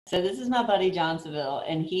So this is my buddy John Seville,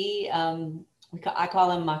 and I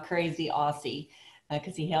call him my crazy Aussie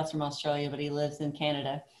because he hails from Australia, but he lives in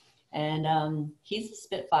Canada. And he's a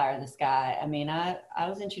spitfire, this guy. I mean, I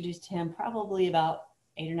was introduced to him probably about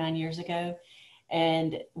 8 or 9 years ago,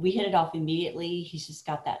 and we hit it off immediately. He's just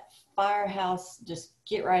got that firehouse, just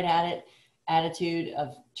get right at it attitude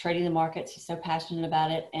of trading the markets. He's so passionate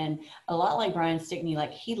about it. And a lot like Brian Stickney,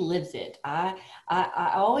 like he lives it. I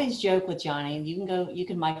always joke with Johnny, you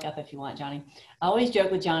can mic up if you want, Johnny. I always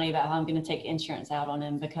joke with Johnny about how I'm going to take insurance out on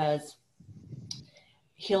him because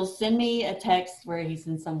he'll send me a text where he's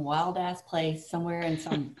in some wild ass place somewhere in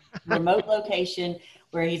some remote location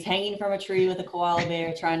where he's hanging from a tree with a koala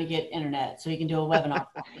bear trying to get internet so he can do a webinar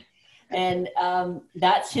for me. And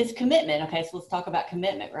that's his commitment. Okay, so let's talk about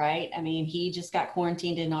commitment, right? I mean, he just got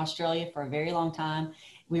quarantined in Australia for a very long time.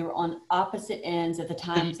 We were on opposite ends of the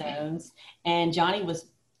time zones, and Johnny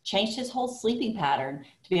changed his whole sleeping pattern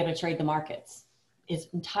to be able to trade the markets. His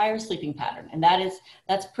entire sleeping pattern, and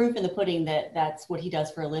that's proof in the pudding that that's what he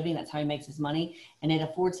does for a living. That's how he makes his money, and it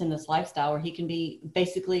affords him this lifestyle where he can be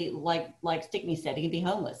basically like Stickney said, he can be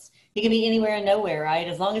homeless. He can be anywhere and nowhere, right?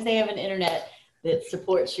 As long as they have an internet that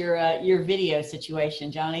supports your video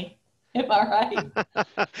situation, Johnny. Am I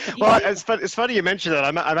right? Well, it's funny you mentioned that.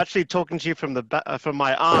 I'm actually talking to you from from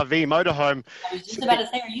my RV motorhome. I was just about to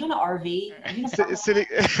say, are you in an RV? Are you in Sitting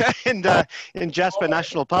in Jasper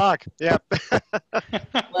National Park. Yep.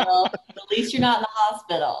 Well, at least you're not in the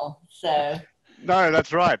hospital. So No,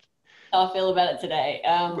 that's right. How I feel about it today.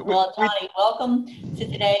 Well, Johnny, welcome to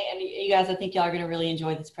today. And you guys, I think y'all are going to really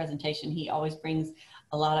enjoy this presentation. He always brings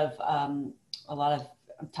a lot of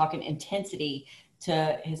talking intensity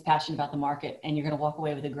to his passion about the market, and you're going to walk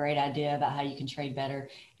away with a great idea about how you can trade better.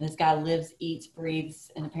 And this guy lives, eats,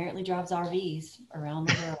 breathes, and apparently drives RVs around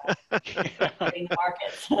the world, trading the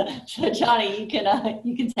markets. So, Johnny, you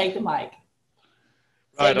can take the mic.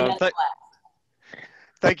 Right on.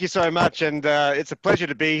 Thank you so much, and it's a pleasure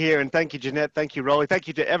to be here. And thank you, Jeanette. Thank you, Rolly. Thank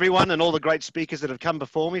you to everyone and all the great speakers that have come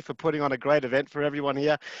before me for putting on a great event for everyone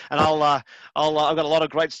here. And I've got a lot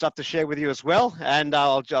of great stuff to share with you as well. And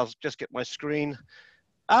I'll just get my screen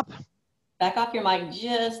up. Back off your mic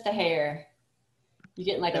just a hair. You're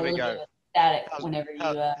getting like a little bit of static whenever you.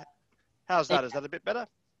 How's that? Is that a bit better?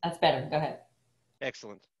 That's better. Go ahead.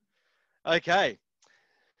 Excellent. Okay.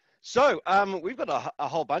 So we've got a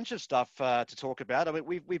whole bunch of stuff to talk about. I mean,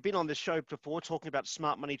 we've been on this show before talking about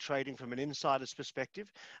smart money trading from an insider's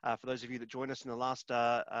perspective. For those of you that joined us in the last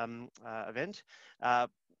event,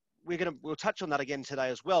 we'll touch on that again today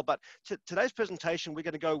as well. But today's presentation, we're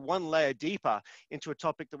going to go one layer deeper into a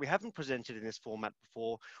topic that we haven't presented in this format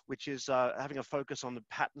before, which is having a focus on the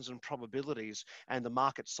patterns and probabilities and the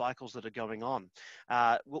market cycles that are going on.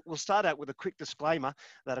 We'll start out with a quick disclaimer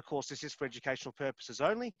that, of course, this is for educational purposes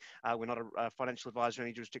only. We're not a financial advisor in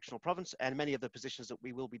any jurisdictional province, and many of the positions that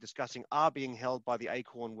we will be discussing are being held by the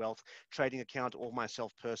Acorn Wealth trading account or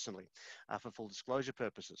myself personally for full disclosure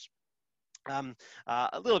purposes.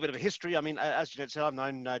 A little bit of a history. I mean, as Jeanette said, I've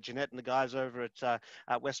known Jeanette and the guys over at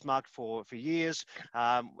Westmark for years.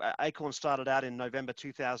 Acorn started out in November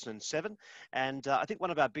 2007, and I think one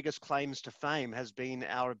of our biggest claims to fame has been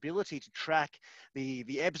our ability to track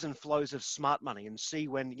the ebbs and flows of smart money and see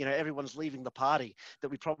when everyone's leaving the party that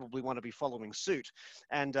we probably want to be following suit.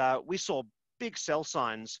 And we saw big sell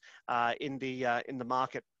signs in the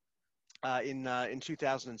market. In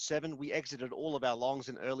 2007, we exited all of our longs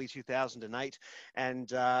in early 2008, and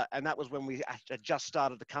that was when we had just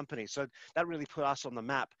started the company. So that really put us on the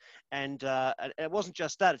map. And it wasn't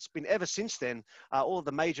just that; it's been ever since then. All of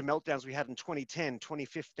the major meltdowns we had in 2010,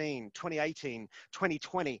 2015, 2018,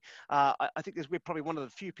 2020. I think we're probably one of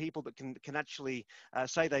the few people that can actually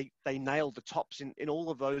say they nailed the tops in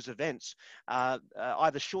all of those events,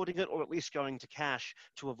 either shorting it or at least going to cash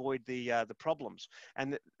to avoid the problems.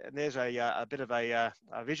 And there's a bit of a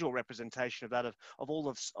visual representation of that of all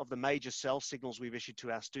of the major sell signals we've issued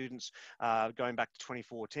to our students going back to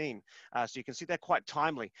 2014. So you can see they're quite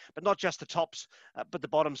timely, but not just the tops, but the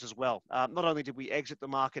bottoms as well. Not only did we exit the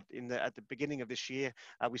market at the beginning of this year,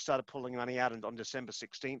 we started pulling money out on December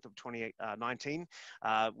 16th of 2019.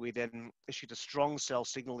 We then issued a strong sell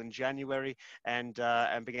signal in January and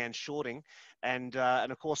began shorting. And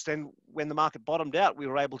of course, then when the market bottomed out, we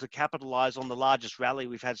were able to capitalize on the largest rally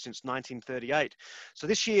we've had since 1938. So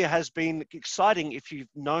this year has been exciting if you've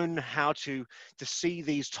known how to see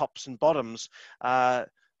these tops and bottoms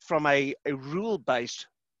from a rule-based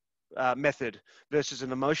method versus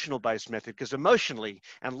an emotional based method, because emotionally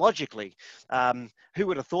and logically, who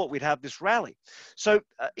would have thought we'd have this rally? So,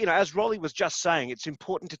 as Rolly was just saying, it's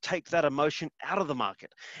important to take that emotion out of the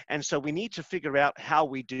market. And so we need to figure out how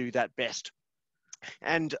we do that best.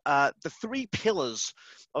 And the three pillars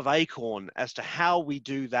of Acorn as to how we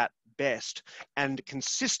do that best and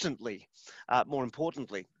consistently, more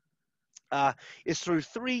importantly, is through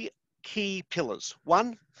three key pillars.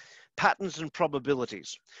 One, patterns and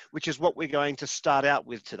probabilities, which is what we're going to start out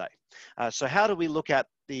with today. So how do we look at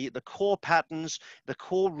the core patterns, the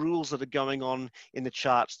core rules that are going on in the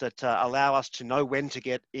charts that allow us to know when to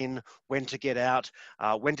get in, when to get out,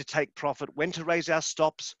 when to take profit, when to raise our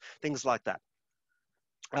stops, things like that.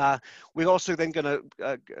 We're also then going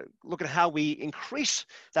to look at how we increase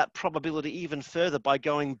that probability even further by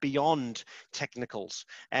going beyond technicals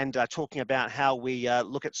and talking about how we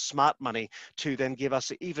look at smart money to then give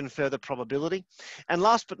us even further probability. And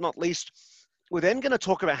last but not least, we're then going to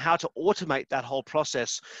talk about how to automate that whole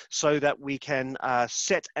process so that we can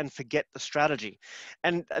set and forget the strategy.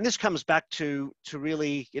 And this comes back to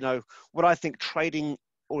really, what I think trading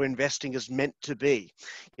or investing is meant to be.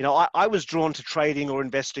 I was drawn to trading or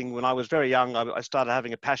investing when I was very young. I started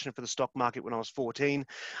having a passion for the stock market when I was 14.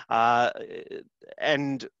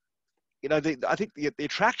 And, I think the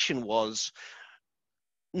attraction was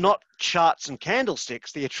not charts and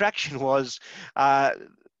candlesticks. The attraction was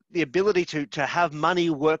the ability to have money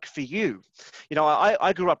work for you.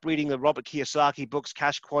 I grew up reading the Robert Kiyosaki books,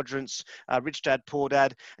 Cash Quadrants, Rich Dad, Poor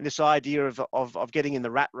Dad, and this idea of getting in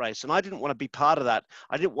the rat race. And I didn't want to be part of that.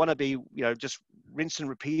 I didn't want to be, just rinse and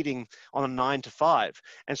repeating on a 9 to 5.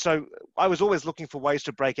 And so I was always looking for ways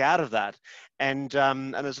to break out of that. And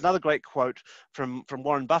there's another great quote from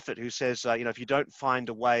Warren Buffett who says, if you don't find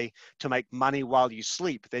a way to make money while you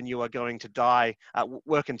sleep, then you are going to die,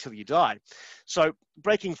 work until you die. So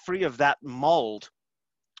breaking free of that mold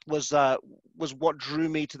was what drew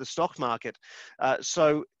me to the stock market.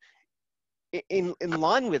 So in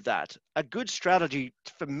line with that, a good strategy,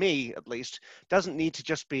 for me at least, doesn't need to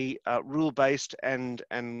just be rule-based and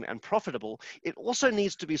profitable. It also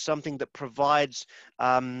needs to be something that provides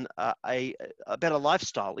a better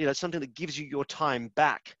lifestyle, something that gives you your time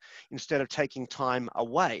back instead of taking time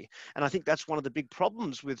away. And I think that's one of the big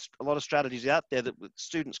problems with a lot of strategies out there that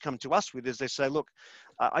students come to us with, is they say, look,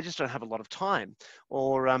 I just don't have a lot of time,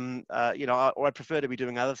 or or I prefer to be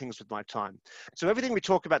doing other things with my time. So everything we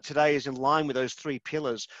talk about today is in line with those three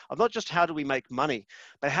pillars of not just how do we make money,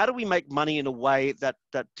 but how do we make money in a way that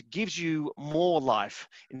gives you more life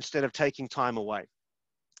instead of taking time away.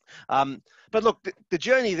 But look, the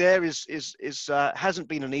journey there hasn't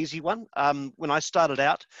been an easy one. When I started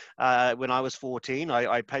out, when I was 14,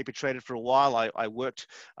 I paper traded for a while. I worked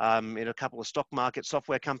in a couple of stock market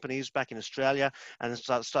software companies back in Australia, and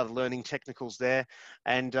started learning technicals there.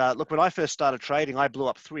 And look, when I first started trading, I blew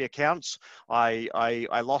up 3 accounts. I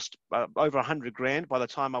lost over 100 grand by the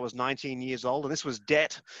time I was 19 years old, and this was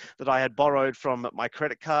debt that I had borrowed from my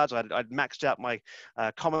credit cards. I'd maxed out my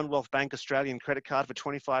Commonwealth Bank Australian credit card for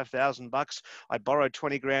 $25,000. I borrowed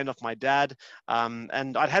 20 grand off my dad,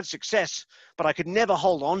 and I'd had success, but I could never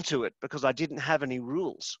hold on to it because I didn't have any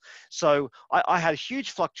rules. So I had huge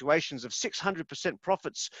fluctuations of 600%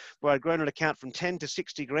 profits where I'd grown an account from 10 to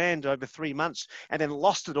 60 grand over 3 months, and then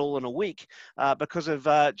lost it all in a week because of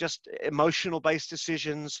just emotional based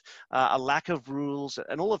decisions, a lack of rules,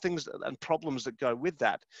 and all the things and problems that go with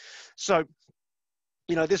that. So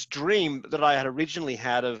this dream that I had originally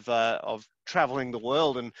had of traveling the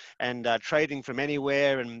world and trading from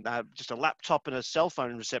anywhere, and just a laptop and a cell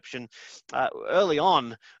phone reception early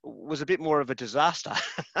on was a bit more of a disaster.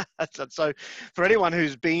 So for anyone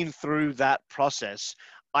who's been through that process,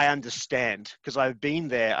 I understand, because I've been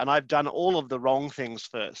there and I've done all of the wrong things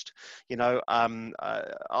first. I've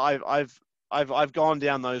gone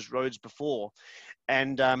down those roads before,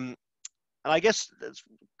 and I guess that's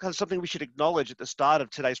kind of something we should acknowledge at the start of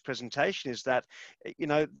today's presentation, is that,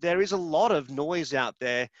 there is a lot of noise out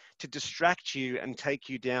there to distract you and take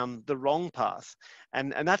you down the wrong path.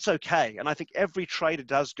 And that's okay. And I think every trader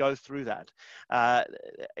does go through that.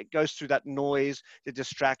 It goes through that noise, the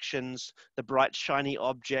distractions, the bright, shiny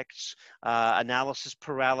objects, analysis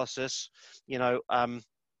paralysis,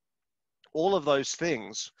 all of those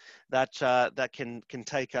things that can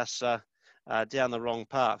take us down the wrong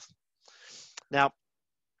path. Now,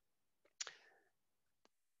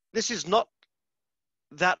 this is not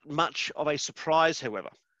that much of a surprise, however.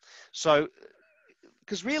 So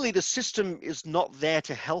because really the system is not there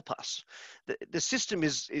to help us. The system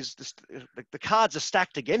the cards are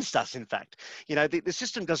stacked against us. In fact, you know, the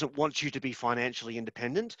system doesn't want you to be financially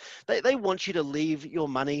independent. They want you to leave your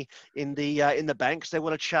money in the banks. They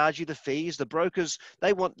want to charge you the fees. The brokers,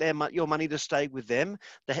 they want your money to stay with them.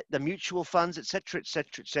 The mutual funds, etc.,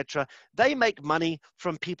 etc., etc. They make money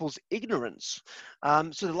from people's ignorance.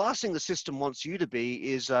 So the last thing the system wants you to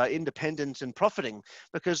be is independent and profiting,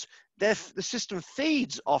 because the system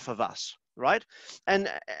feeds off of us, right? And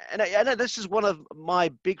I know this is one of my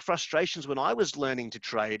big frustrations when I was learning to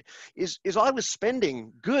trade, is I was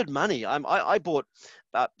spending good money. I bought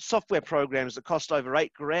software programs that cost over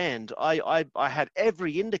 $8,000. I had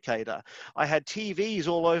every indicator. I had TVs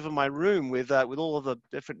all over my room with all of the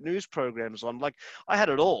different news programs on. Like, I had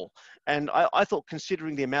it all. And I thought,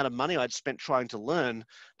 considering the amount of money I'd spent trying to learn,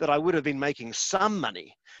 that I would have been making some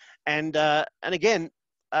money. And again,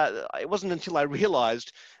 it wasn't until I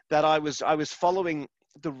realized that I was following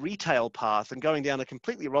the retail path and going down a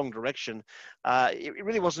completely wrong direction. It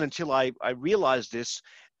really wasn't until I realized this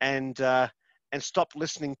and stopped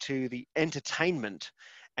listening to the entertainment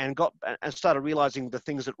and started realizing the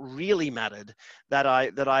things that really mattered, that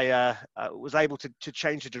I was able to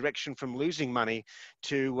change the direction from losing money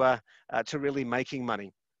to really making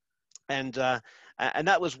money. And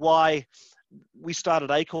that was why we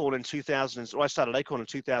started Acorn in 2000, or I started Acorn in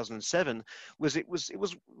 2007. It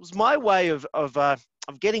was my way of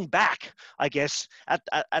getting back, I guess, at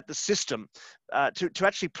the system, to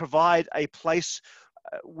actually provide a place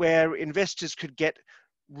where investors could get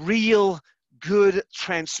real, good,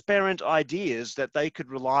 transparent ideas that they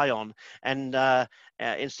could rely on, and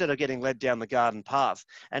instead of getting led down the garden path.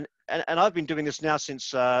 And I've been doing this now since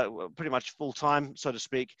pretty much full time, so to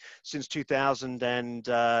speak, since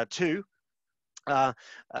 2002.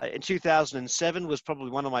 In 2007 was probably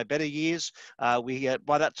one of my better years.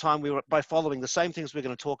 By that time, by following the same things we're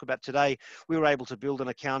going to talk about today, we were able to build an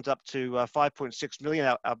account up to 5.6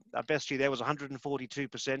 million. Our best year there was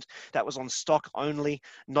 142%. That was on stock only,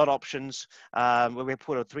 not options, where we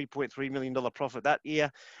put a $3.3 million profit that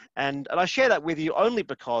year. And I share that with you only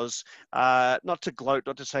because, not to gloat,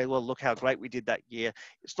 not to say, well, look how great we did that year.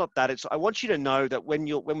 It's not that. I want you to know that when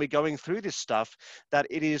we're going through this stuff, that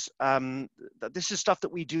it is that this is stuff that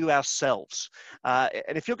we do ourselves.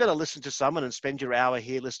 And if you're going to listen to someone and spend your hour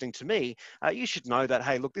here listening to me, you should know that,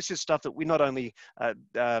 hey, look, this is stuff that we not only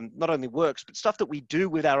works, but stuff that we do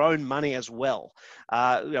with our own money as well.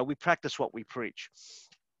 We practice what we preach.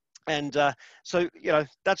 And so,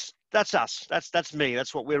 that's us. That's me.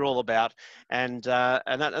 That's what we're all about. And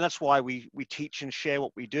that's why we teach and share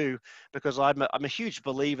what we do, because I'm a huge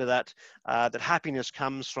believer that happiness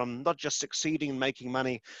comes from not just succeeding and making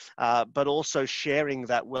money, but also sharing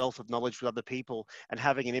that wealth of knowledge with other people and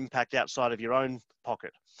having an impact outside of your own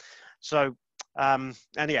pocket. So, and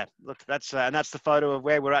yeah, look, that's the photo of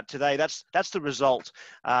where we're at today. That's the result.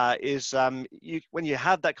 When you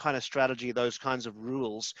have that kind of strategy, those kinds of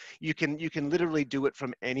rules, you can literally do it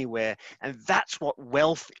from anywhere, and that's what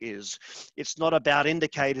wealth is. It's not about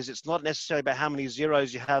indicators. It's not necessarily about how many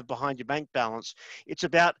zeros you have behind your bank balance. It's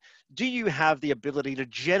about, do you have the ability to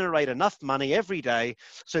generate enough money every day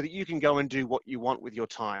so that you can go and do what you want with your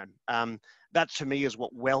time? That to me is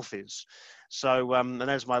what wealth is. So, and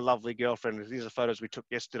there's my lovely girlfriend. These are photos we took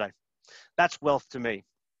yesterday. That's wealth to me,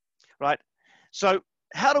 right? So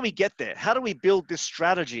how do we get there? How do we build this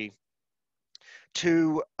strategy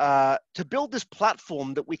to build this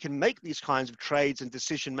platform that we can make these kinds of trades and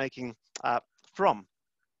decision making from?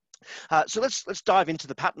 So let's dive into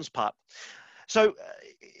the patterns part. So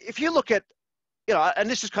if you look at, and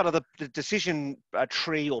this is kind of the decision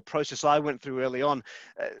tree or process I went through early on.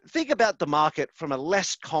 Think about the market from a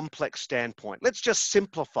less complex standpoint. Let's just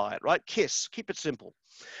simplify it, right? Keep it simple.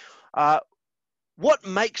 What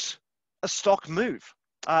makes a stock move?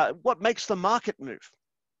 What makes the market move?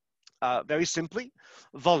 Very simply,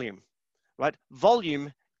 volume, right?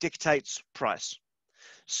 Volume dictates price.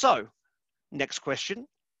 So, next question,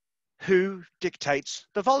 who dictates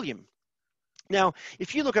the volume? Now,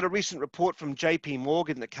 if you look at a recent report from JP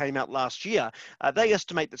Morgan that came out last year, they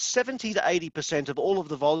estimate that 70 to 80% of all of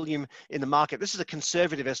the volume in the market, this is a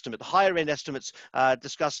conservative estimate, the higher end estimates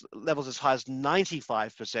discuss levels as high as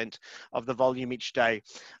 95% of the volume each day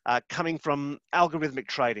coming from algorithmic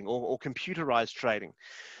trading or computerized trading.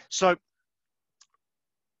 So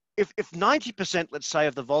if 90%, let's say,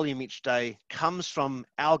 of the volume each day comes from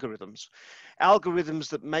algorithms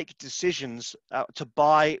that make decisions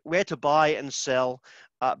where to buy and sell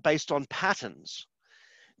based on patterns,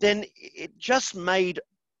 then it just made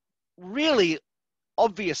really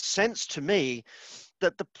obvious sense to me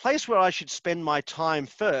the place where I should spend my time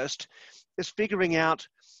first is figuring out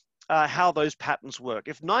how those patterns work.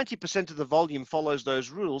 If 90% of the volume follows those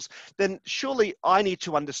rules, then surely I need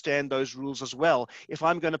to understand those rules as well if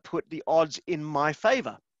I'm going to put the odds in my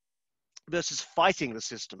favor versus fighting the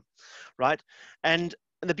system, right? And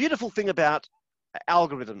the beautiful thing about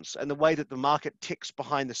algorithms and the way that the market ticks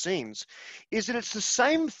behind the scenes is that it's the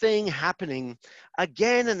same thing happening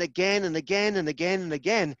again and again and again and again and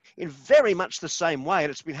again in very much the same way,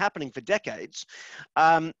 and it's been happening for decades.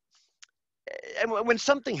 And when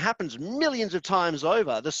something happens millions of times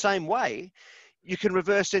over the same way, you can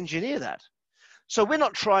reverse engineer that. So we're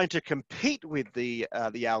not trying to compete with the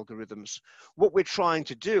algorithms. What we're trying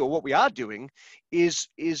to do, or what we are doing, is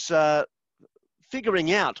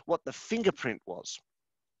figuring out what the fingerprint was.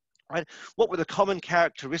 Right? What were the common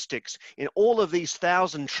characteristics in all of these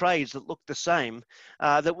 1,000 trades that looked the same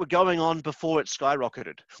that were going on before it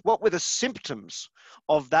skyrocketed? What were the symptoms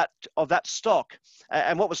of that stock,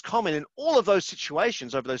 and what was common in all of those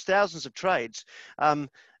situations over those thousands of trades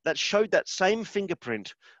that showed that same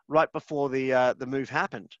fingerprint right before the move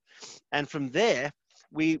happened? And from there,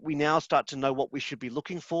 we now start to know what we should be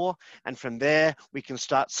looking for. And from there, we can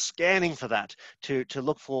start scanning for that to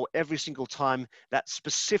look for every single time that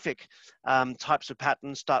specific types of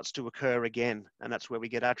pattern starts to occur again. And that's where we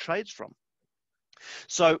get our trades from.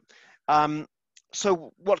 So,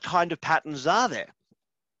 so what kind of patterns are there?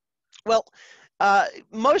 Well,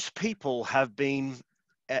 most people have been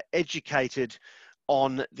educated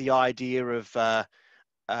on the idea of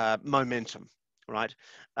momentum. Right,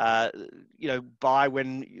 buy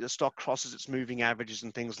when the stock crosses its moving averages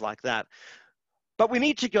and things like that. But we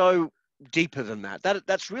need to go deeper than that.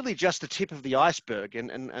 That's really just the tip of the iceberg.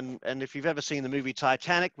 And if you've ever seen the movie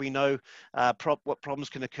Titanic, we know what problems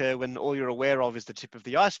can occur when all you're aware of is the tip of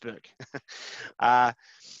the iceberg.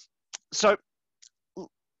 So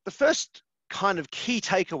the first kind of key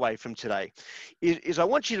takeaway from today is I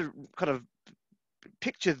want you to kind of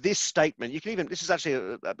picture this statement. You can even, this is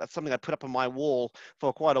actually something I put up on my wall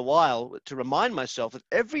for quite a while to remind myself that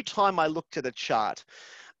every time I look at a chart,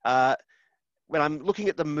 when I'm looking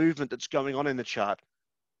at the movement that's going on in the chart,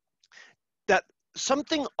 that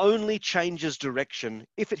something only changes direction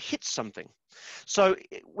if it hits something. So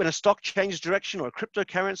when a stock changes direction, or a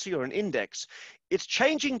cryptocurrency, or an index, it's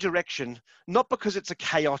changing direction not because it's a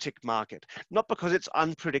chaotic market, not because it's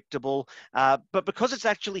unpredictable, but because it's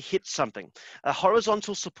actually hit something, a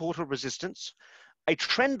horizontal support or resistance, a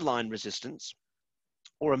trend line resistance,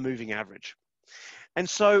 or a moving average. And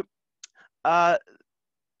so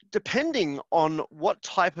depending on what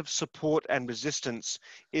type of support and resistance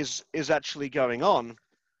is actually going on,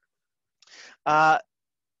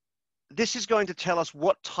 this is going to tell us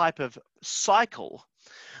what type of cycle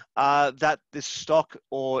that this stock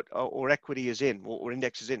or equity is in, or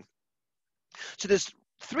index is in. So there's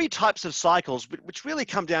three types of cycles, which really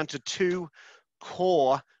come down to two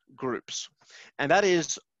core groups, and that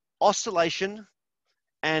is oscillation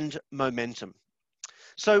and momentum.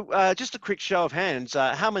 So just a quick show of hands,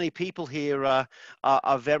 how many people here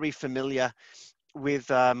are very familiar with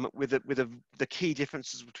the key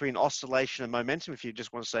differences between oscillation and momentum? If you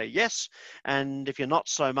just want to say yes, and if you're not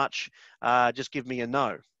so much, just give me a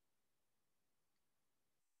no.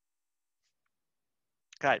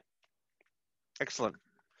 Okay, excellent.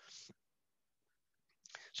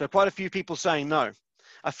 So quite a few people saying no,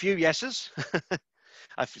 a few yeses.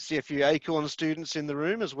 I see a few Acorn students in the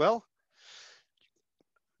room as well.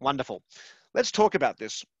 Wonderful. Let's talk about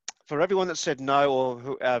this. For everyone that said no,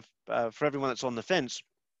 or for everyone that's on the fence,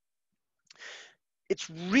 it's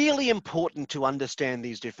really important to understand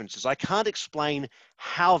these differences. I can't explain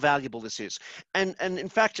how valuable this is. And in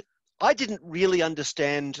fact, I didn't really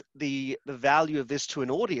understand the value of this to an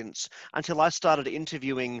audience until I started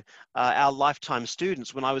interviewing our lifetime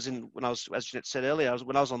students when I was, as Jeanette said earlier,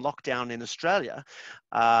 when I was on lockdown in Australia.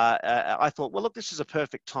 I thought, well, look, this is a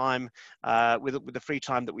perfect time with the free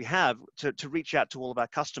time that we have to reach out to all of our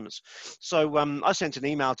customers. So I sent an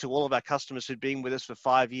email to all of our customers who'd been with us for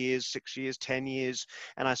 5 years, 6 years, 10 years.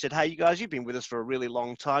 And I said, hey, you guys, you've been with us for a really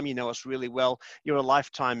long time. You know us really well. You're a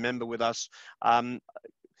lifetime member with us.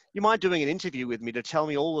 You mind doing an interview with me to tell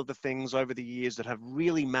me all of the things over the years that have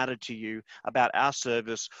really mattered to you about our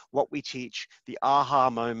service, what we teach, the aha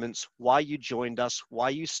moments, why you joined us, why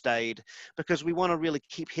you stayed, because we want to really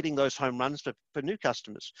keep hitting those home runs for new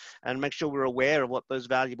customers and make sure we're aware of what those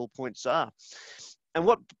valuable points are. And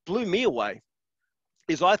what blew me away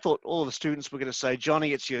is I thought all of the students were going to say,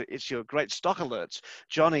 Johnny, it's your great stock alerts.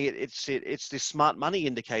 Johnny, it's the smart money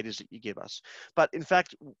indicators that you give us. But in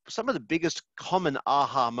fact, some of the biggest common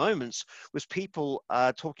aha moments was people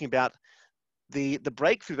talking about the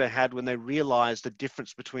breakthrough they had when they realized the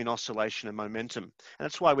difference between oscillation and momentum. And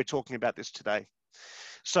that's why we're talking about this today.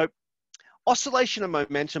 So oscillation and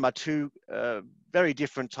momentum are two very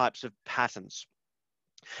different types of patterns.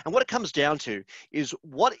 And what it comes down to is,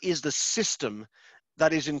 what is the system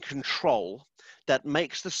that is in control that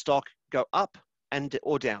makes the stock go up and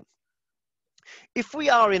or down? If we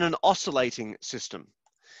are in an oscillating system,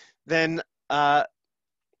 then the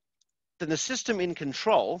system in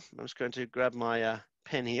control, I'm just going to grab my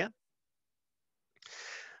pen here.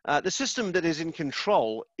 The system that is in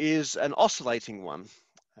control is an oscillating one.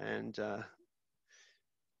 And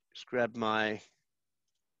just grab my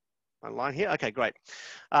line here. Okay, great.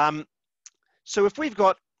 So if we've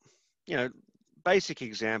got, basic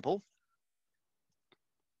example,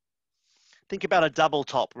 think about a double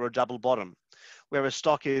top or a double bottom, where a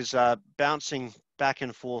stock is bouncing back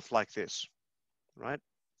and forth like this, right?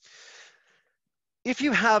 If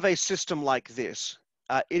you have a system like this,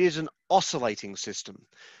 it is an oscillating system,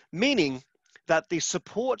 meaning that the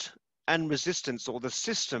support and resistance, or the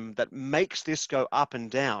system that makes this go up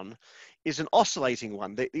and down, is an oscillating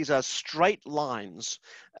one. These are straight lines,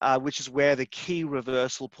 which is where the key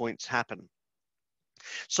reversal points happen.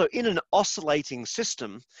 So in an oscillating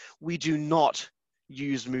system, we do not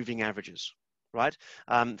use moving averages, right?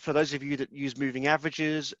 For those of you that use moving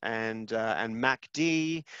averages and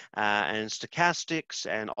MACD and stochastics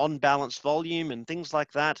and on-balance volume and things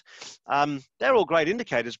like that, they're all great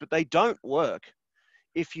indicators, but they don't work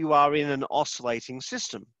if you are in an oscillating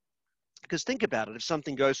system. Because think about it, if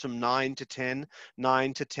something goes from 9 to 10,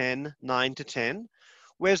 9 to 10, 9 to 10,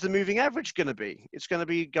 where's the moving average going to be? It's going to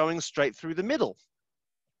be going straight through the middle.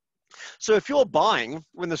 So if you're buying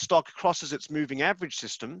when the stock crosses its moving average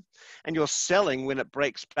system, and you're selling when it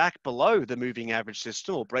breaks back below the moving average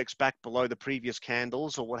system, or breaks back below the previous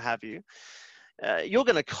candles, or what have you, you're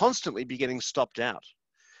going to constantly be getting stopped out.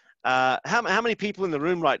 How many people in the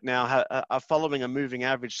room right now are following a moving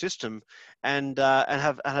average system and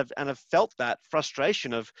have felt that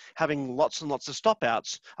frustration of having lots and lots of stop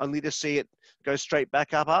outs, only to see it go straight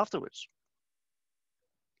back up afterwards?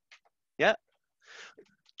 Yeah.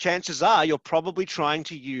 Chances are you're probably trying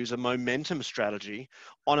to use a momentum strategy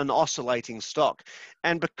on an oscillating stock.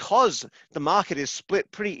 And because the market is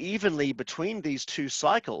split pretty evenly between these two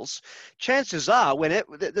cycles, chances are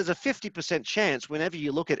there's a 50% chance whenever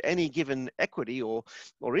you look at any given equity or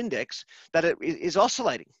index that it is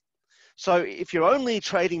oscillating. So if you're only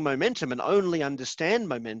trading momentum and only understand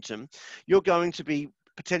momentum, you're going to be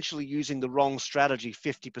potentially using the wrong strategy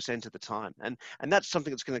 50% of the time. And that's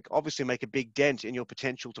something that's going to obviously make a big dent in your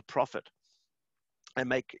potential to profit and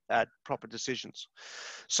make proper decisions.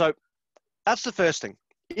 So that's the first thing.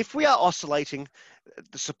 If we are oscillating,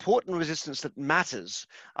 the support and resistance that matters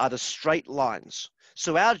are the straight lines.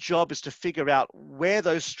 So our job is to figure out where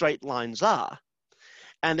those straight lines are,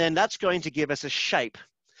 and then that's going to give us a shape.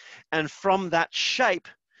 And from that shape,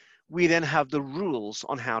 we then have the rules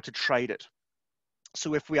on how to trade it.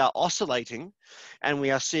 So if we are oscillating and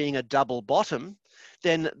we are seeing a double bottom,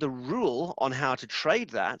 then the rule on how to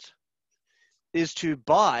trade that is to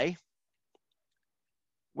buy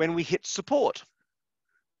when we hit support.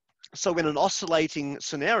 So in an oscillating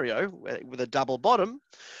scenario with a double bottom,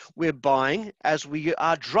 we're buying as we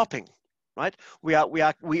are dropping, right? We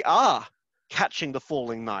are catching the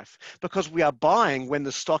falling knife, because we are buying when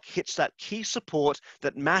the stock hits that key support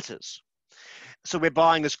that matters. So we're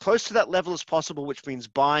buying as close to that level as possible, which means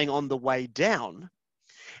buying on the way down.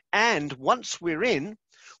 And once we're in,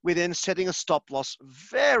 we're then setting a stop loss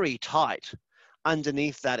very tight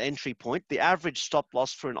underneath that entry point. The average stop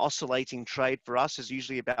loss for an oscillating trade for us is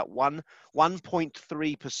usually about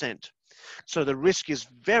 1.3%. So the risk is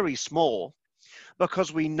very small,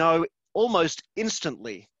 because we know almost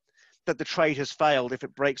instantly that the trade has failed if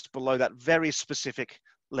it breaks below that very specific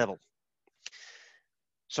level.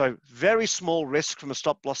 So very small risk from a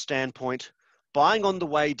stop loss standpoint, buying on the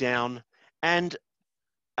way down, and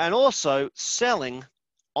also selling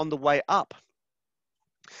on the way up.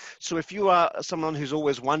 So if you are someone who's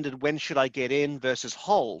always wondered, when should I get in versus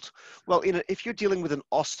hold? Well, if you're dealing with an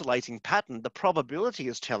oscillating pattern, the probability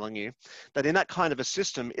is telling you that in that kind of a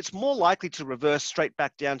system, it's more likely to reverse straight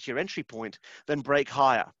back down to your entry point than break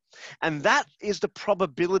higher. And that is the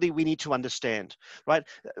probability we need to understand, right?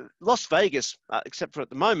 Las Vegas, except for at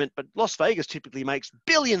the moment, but Las Vegas typically makes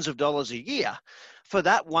billions of dollars a year for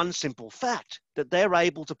that one simple fact, that they're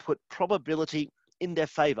able to put probability in their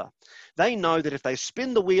favor. They know that if they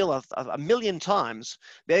spin the wheel a million times,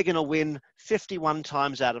 they're going to win 51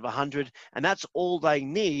 times out of 100, and that's all they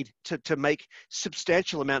need to make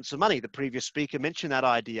substantial amounts of money. The previous speaker mentioned that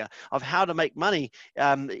idea of how to make money,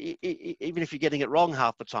 even if you're getting it wrong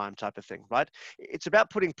half the time, type of thing, right? It's about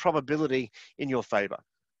putting probability in your favor.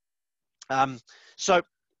 So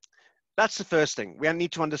that's the first thing. We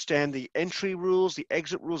need to understand the entry rules, the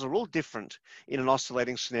exit rules are all different in an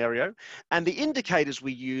oscillating scenario. And the indicators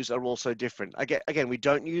we use are also different. Again, we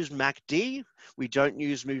don't use MACD. We don't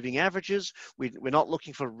use moving averages. We're not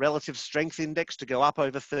looking for relative strength index to go up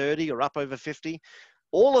over 30 or up over 50.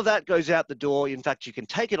 All of that goes out the door. In fact, you can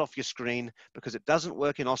take it off your screen because it doesn't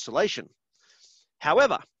work in oscillation.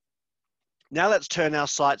 However, now let's turn our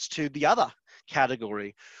sights to the other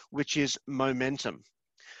category, which is momentum.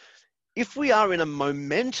 If we are in a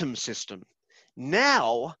momentum system,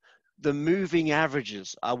 now the moving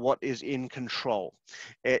averages are what is in control.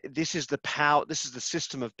 This is the power, this is the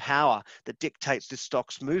system of power that dictates this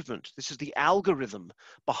stock's movement. This is the algorithm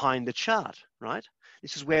behind the chart, right?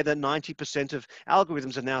 This is where the 90% of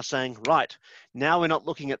algorithms are now saying, right, now we're not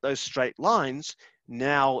looking at those straight lines.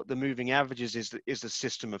 Now the moving averages is the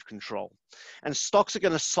system of control. And stocks are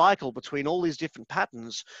going to cycle between all these different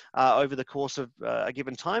patterns over the course of a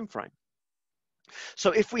given time frame.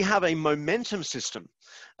 So if we have a momentum system,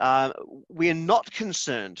 we are not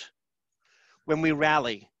concerned when we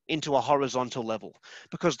rally into a horizontal level,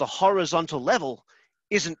 because the horizontal level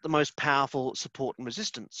isn't the most powerful support and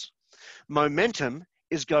resistance. Momentum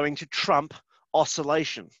is going to trump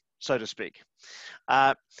oscillation, so to speak.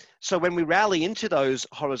 So when we rally into those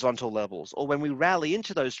horizontal levels, or when we rally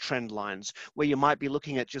into those trend lines where you might be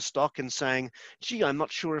looking at your stock and saying, gee, I'm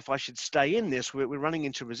not sure if I should stay in this, we're running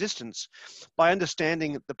into resistance. By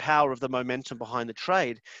understanding the power of the momentum behind the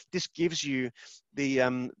trade, this gives you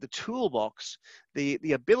the toolbox,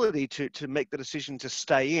 the ability to make the decision to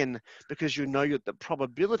stay in, because you know the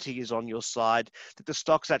probability is on your side that the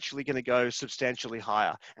stock's actually going to go substantially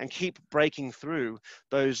higher and keep breaking through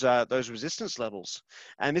those resistance levels.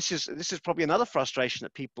 And this is probably another frustration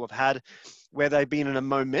that people have had, where they've been in a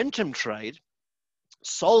momentum trade,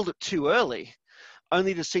 sold it too early,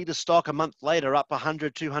 only to see the stock a month later up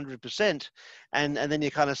 100, 200%, and then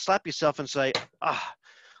you kind of slap yourself and say,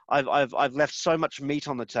 I've left so much meat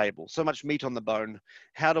on the table, so much meat on the bone.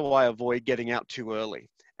 How do I avoid getting out too early?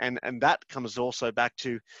 And that comes also back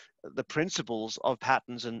to the principles of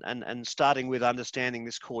patterns and starting with understanding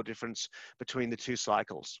this core difference between the two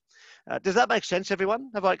cycles. Does that make sense, everyone?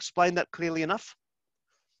 Have I explained that clearly enough?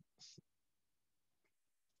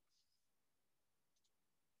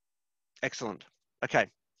 Excellent. Okay.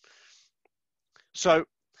 So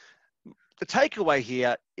the takeaway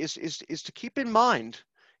here is to keep in mind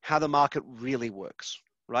how the market really works,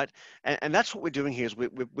 right? And that's what we're doing here, is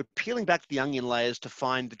we're peeling back the onion layers to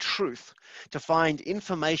find the truth, to find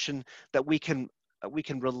information that we can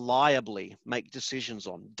reliably make decisions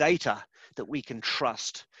on, data that we can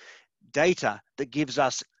trust, data that gives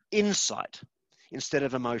us insight instead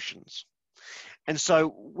of emotions. And so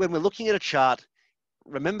when we're looking at a chart,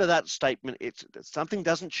 remember that statement, something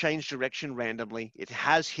doesn't change direction randomly. It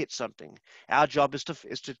has hit something. Our job is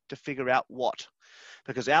to figure out what.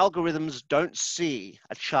 Because algorithms don't see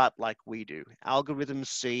a chart like we do. Algorithms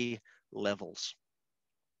see levels.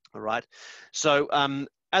 All right. So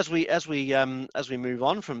as we move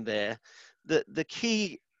on from there, the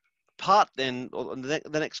key part then, or the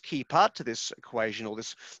next key part to this equation, or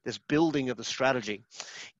this building of the strategy,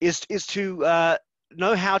 is to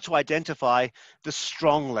know how to identify the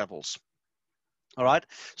strong levels. All right.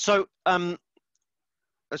 So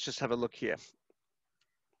let's just have a look here.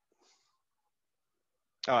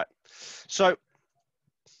 All right. So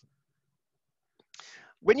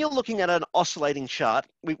when you're looking at an oscillating chart,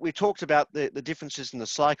 we talked about the differences in the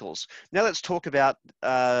cycles. Now let's talk about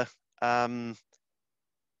how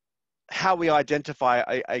we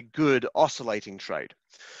identify a good oscillating trade.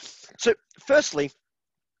 So firstly,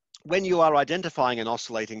 when you are identifying an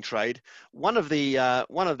oscillating trade, one of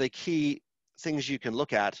the key things you can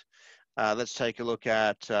look at, let's take a look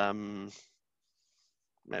at, let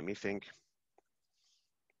me think.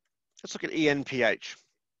 Let's look at ENPH.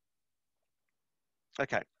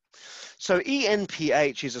 Okay, so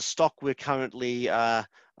ENPH is a stock we're currently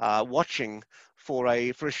watching for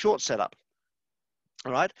a short setup.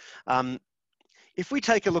 All right. If we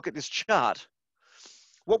take a look at this chart,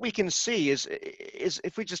 what we can see is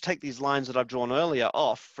if we just take these lines that I've drawn earlier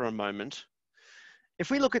off for a moment, if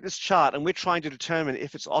we look at this chart and we're trying to determine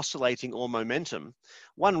if it's oscillating or momentum,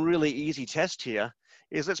 one really easy test here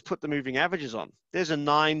is let's put the moving averages on. There's a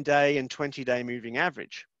 9-day and 20-day moving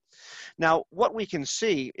average. Now, what we can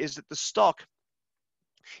see is that the stock,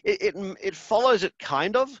 it follows it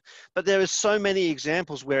kind of, but there is so many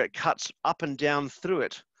examples where it cuts up and down through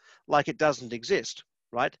it like it doesn't exist,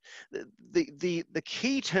 right? The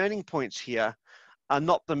key turning points here are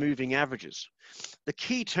not the moving averages. The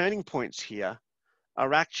key turning points here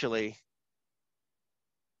are actually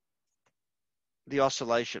the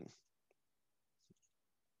oscillation.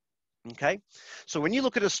 Okay, so when you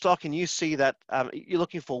look at a stock and you see that you're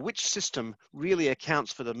looking for which system really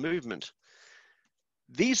accounts for the movement,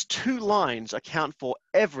 these two lines account for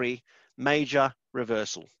every major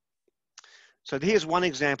reversal. So here's one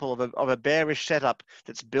example of a bearish setup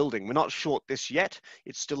that's building. We're not short this yet.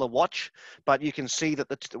 It's still a watch, but you can see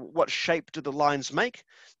that what shape do the lines make?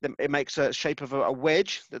 It makes a shape of a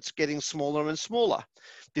wedge that's getting smaller and smaller.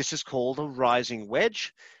 This is called a rising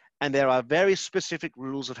wedge, and there are very specific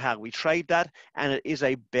rules of how we trade that, and it is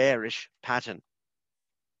a bearish pattern.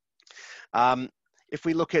 If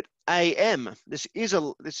we look at AM, this is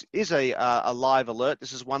a live alert.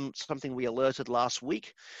 This is something we alerted last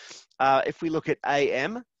week. If we look at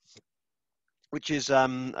AM, which is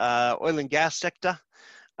oil and gas sector,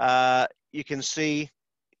 you can see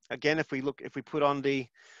again if we put on the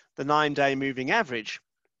 9-day moving average,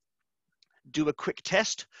 do a quick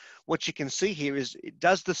test. What you can see here is,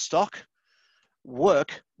 does the stock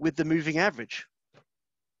work with the moving average?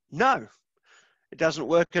 No. It doesn't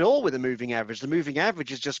work at all with the moving average. The moving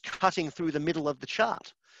average is just cutting through the middle of the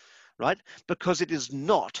chart, right? Because it is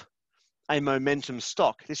not a momentum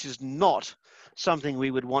stock. This is not something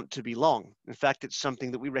we would want to be long. In fact, it's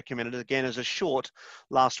something that we recommended again as a short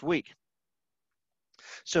last week.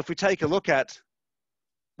 So if we take a look at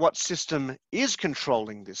what system is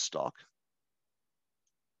controlling this stock,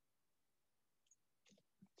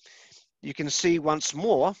 you can see once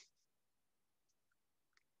more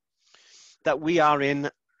that we are in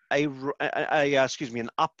an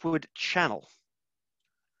upward channel.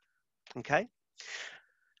 Okay,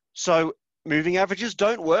 so moving averages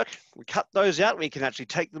don't work. We cut those out. We can actually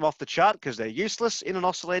take them off the chart because they're useless in an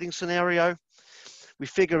oscillating scenario. We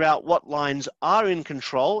figure out what lines are in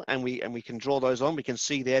control, and we can draw those on. We can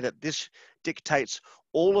see there that this dictates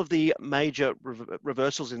all of the major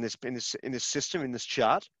reversals in this system, in this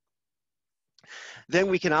chart. Then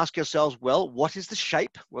we can ask ourselves, well, what is the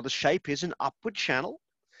shape? Well, the shape is an upward channel.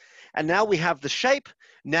 And now we have the shape,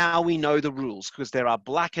 now we know the rules, because there are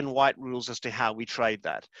black and white rules as to how we trade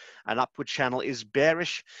that. An upward channel is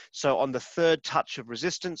bearish. So on the third touch of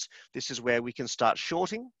resistance, this is where we can start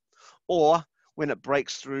shorting. Or when it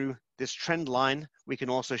breaks through this trend line, we can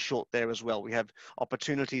also short there as well. We have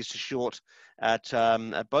opportunities to short at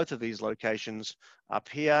both of these locations up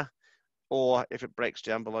here, or if it breaks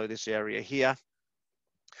down below this area here.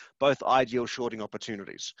 Both ideal shorting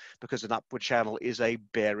opportunities, because an upward channel is a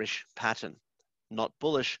bearish pattern, not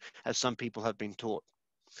bullish, as some people have been taught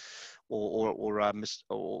or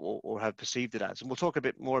have perceived it as. And we'll talk a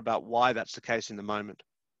bit more about why that's the case in a moment.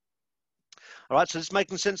 All right, so this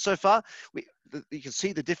making sense so far? You can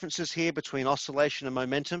see the differences here between oscillation and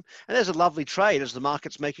momentum. And there's a lovely trade as the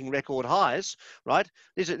market's making record highs, right?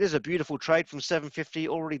 There's a beautiful trade from 750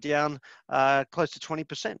 already down close to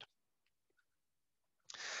 20%.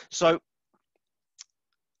 So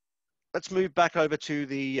let's move back over to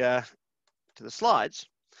the slides.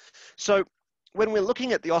 So when we're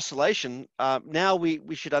looking at the oscillation, now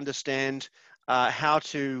we should understand how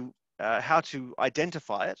to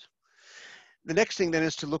identify it. The next thing then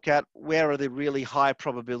is to look at where are the really high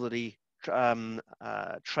probability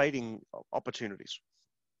trading opportunities.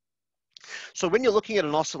 So when you're looking at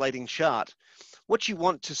an oscillating chart, what you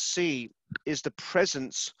want to see is the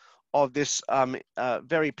presence of this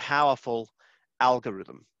very powerful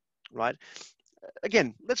algorithm, right?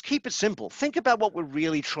 Again, let's keep it simple. Think about what we're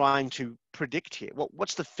really trying to predict here.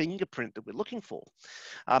 What's the fingerprint that we're looking for?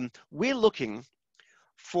 We're looking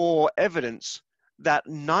for evidence that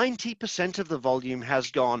 90% of the volume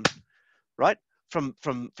has gone, right, from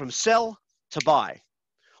sell to buy,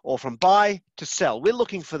 or from buy to sell. We're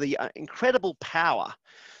looking for the incredible power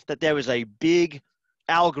that there is a big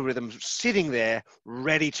algorithm sitting there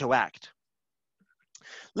ready to act.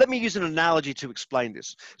 Let me use an analogy to explain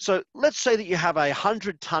this. So let's say that you have a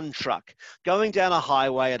 100-ton truck going down a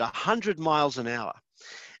highway at 100 miles an hour,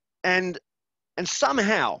 and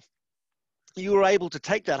somehow you were able to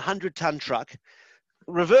take that 100-ton truck,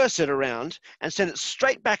 reverse it around, and send it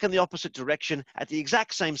straight back in the opposite direction at the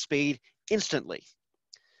exact same speed instantly,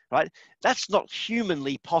 right? That's not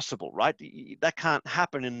humanly possible, right? That can't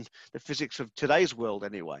happen in the physics of today's world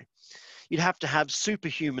anyway. You'd have to have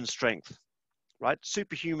superhuman strength, right?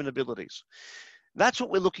 Superhuman abilities. That's what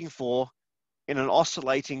we're looking for in an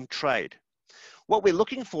oscillating trade. What we're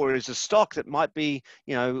looking for is a stock that might be,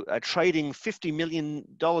 trading $50 million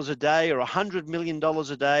a day or $100 million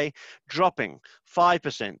a day, dropping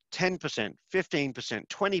 5%, 10%, 15%,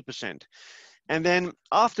 20%. And then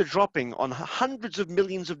after dropping on hundreds of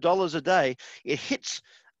millions of dollars a day, it hits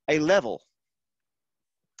a level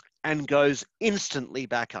and goes instantly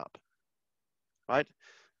back up, right?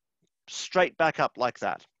 Straight back up like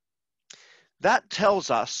that. That tells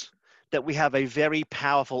us that we have a very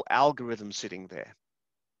powerful algorithm sitting there,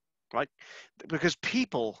 right? Because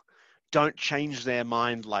people don't change their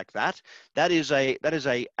mind like that. That is a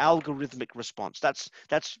algorithmic response. That's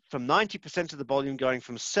from 90% of the volume going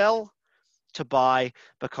from sell to buy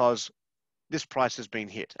because this price has been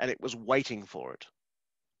hit and it was waiting for it.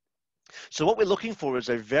 So what we're looking for is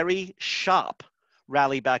a very sharp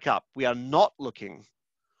rally back up. We are not looking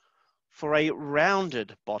for a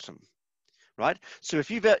rounded bottom, right? So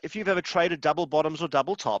if you've ever traded double bottoms or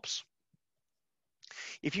double tops,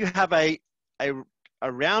 if you have a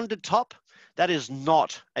rounded top, that is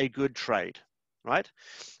not a good trade, right?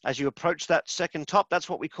 As you approach that second top, that's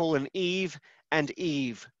what we call an Eve and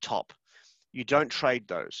Eve top. You don't trade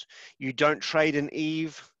those. You don't trade an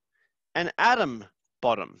Eve and Adam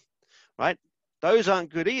bottom, right? Those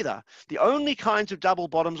aren't good either. The only kinds of double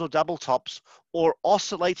bottoms or double tops or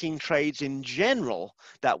oscillating trades in general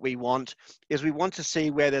that we want is we want to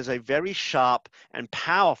see where there's a very sharp and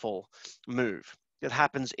powerful move that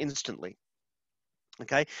happens instantly.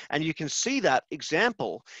 Okay, and you can see that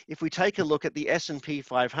example if we take a look at the S&P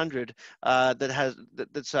 500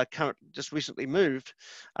 that's just recently moved.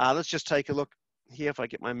 Let's just take a look here. If I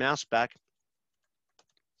get my mouse back,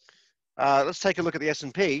 let's take a look at the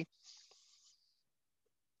S&P.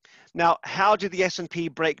 Now, how did the S&P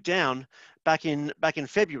break down back in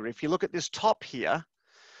February? If you look at this top here,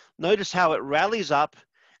 notice how it rallies up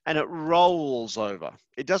and it rolls over.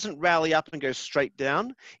 It doesn't rally up and go straight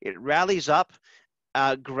down. It rallies up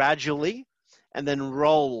gradually and then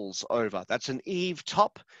rolls over. That's an Eve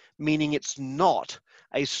top, meaning it's not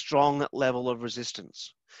a strong level of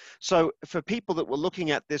resistance. So for people that were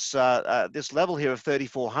looking at this this level here of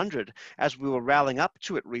 3,400 as we were rallying up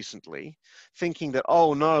to it recently, thinking that,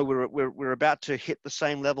 oh no, we're about to hit the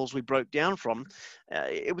same levels we broke down from,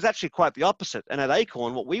 it was actually quite the opposite. And at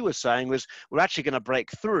Acorn, what we were saying was we're actually going to break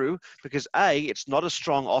through because A, it's not a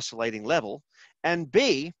strong oscillating level, and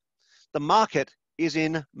B, the market is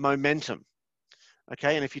in momentum.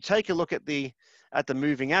 Okay, and if you take a look at the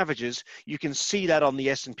moving averages, you can see that on the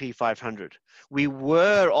S&P 500. We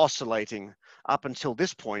were oscillating up until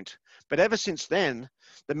this point, but ever since then,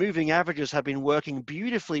 the moving averages have been working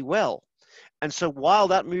beautifully well. And so while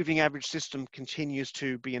that moving average system continues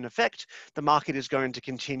to be in effect, the market is going to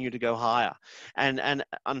continue to go higher. And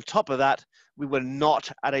on top of that, we were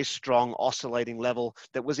not at a strong oscillating level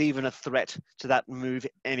that was even a threat to that move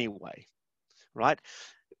anyway, right?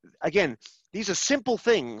 Again, these are simple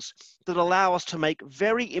things that allow us to make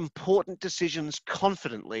very important decisions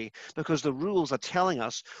confidently because the rules are telling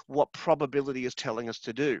us what probability is telling us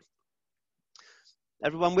to do.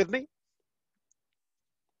 Everyone with me?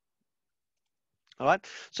 All right.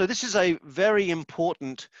 So this is a very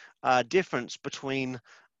important difference between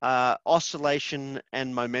oscillation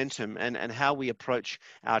and momentum and how we approach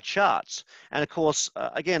our charts. And of course,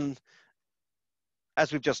 again,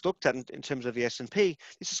 as we've just looked at in terms of the S&P,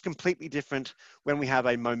 this is completely different when we have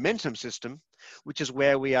a momentum system, which is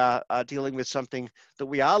where we are dealing with something that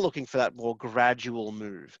we are looking for that more gradual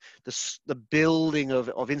move, the building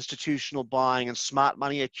of institutional buying and smart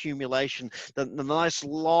money accumulation, the nice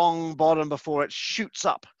long bottom before it shoots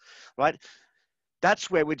up, right? That's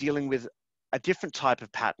where we're dealing with a different type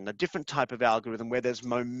of pattern, a different type of algorithm where there's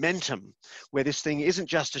momentum, where this thing isn't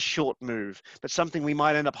just a short move, but something we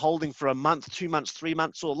might end up holding for a month, 2 months, 3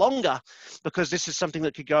 months or longer, because this is something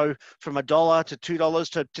that could go from $1 to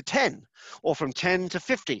 $2 to 10, or from 10 to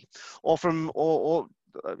 50, or from, or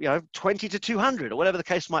 20 to 200, or whatever the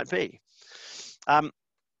case might be.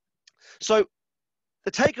 So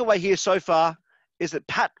the takeaway here so far is that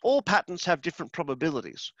all patterns have different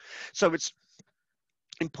probabilities. So it's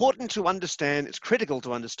important to understand, it's critical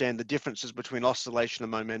to understand the differences between oscillation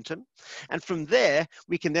and momentum. And from there,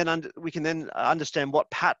 we can then understand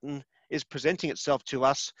what pattern is presenting itself to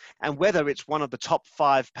us and whether it's one of the top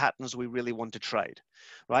 5 patterns we really want to trade,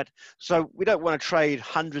 right? So we don't want to trade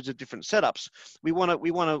hundreds of different setups. We want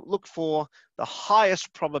to look for the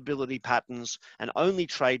highest probability patterns and only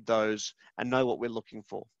trade those and know what we're looking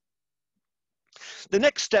for. The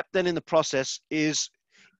next step then in the process is,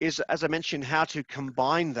 as I mentioned, how to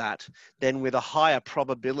combine that then with a higher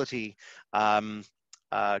probability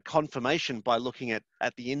confirmation by looking at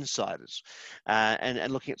the insiders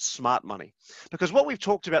and looking at smart money. Because what we've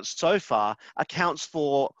talked about so far accounts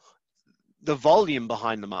for the volume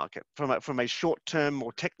behind the market from a short-term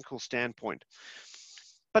or technical standpoint.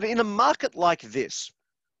 But in a market like this,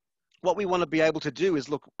 what we want to be able to do is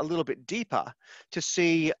look a little bit deeper to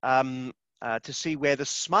see where the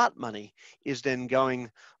smart money is then going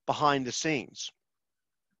behind the scenes.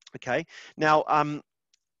 Okay, now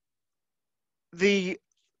the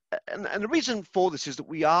reason for this is that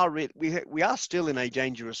we are still in a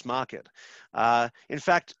dangerous market. In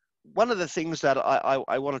fact, one of the things that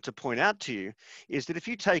I wanted to point out to you is that if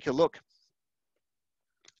you take a look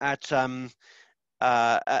at the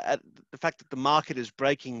fact that the market is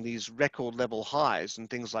breaking these record level highs and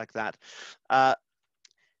things like that,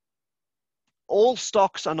 all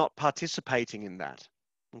stocks are not participating in that.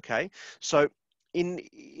 Okay, so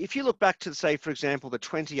if you look back to, say, for example, the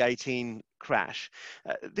 2018 crash,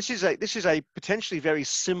 this is a potentially very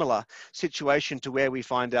similar situation to where we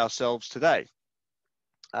find ourselves today.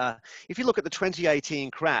 If you look at the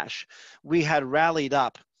 2018 crash, we had rallied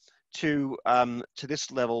up to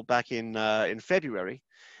this level back in February,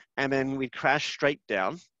 and then we crashed straight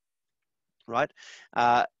down, right?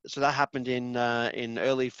 So that happened in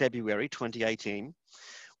early February 2018.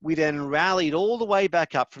 We then rallied all the way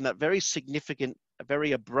back up from that very significant,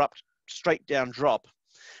 very abrupt, straight down drop.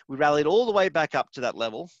 We rallied all the way back up to that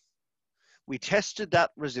level. We tested that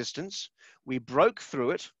resistance. We broke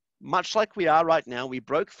through it, much like we are right now. We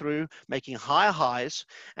broke through, making higher highs,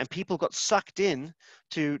 and people got sucked in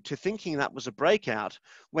to thinking that was a breakout,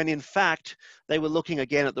 when in fact they were looking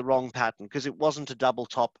again at the wrong pattern, because it wasn't a double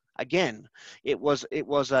top again. It was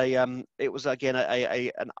again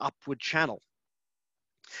an upward channel.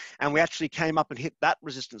 And we actually came up and hit that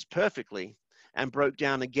resistance perfectly and broke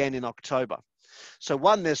down again in October. So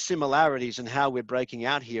one, there's similarities in how we're breaking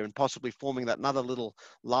out here and possibly forming that another little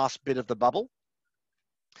last bit of the bubble.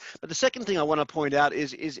 But the second thing I want to point out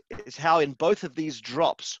is how in both of these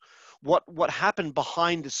drops, what happened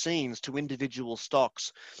behind the scenes to individual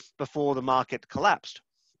stocks before the market collapsed.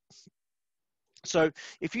 So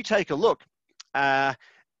if you take a look at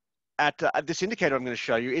this indicator I'm going to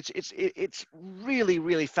show you, it's really,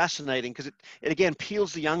 really fascinating, because it again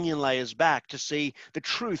peels the onion layers back to see the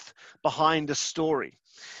truth behind the story.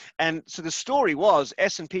 And so the story was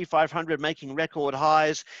S&P 500 making record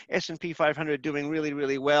highs, S&P 500 doing really,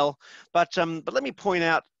 really well. But let me point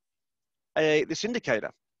out this indicator.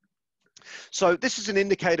 So this is an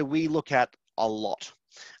indicator we look at a lot.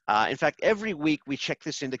 In fact, every week we check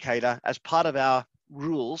this indicator as part of our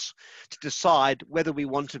rules to decide whether we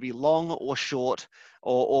want to be long or short,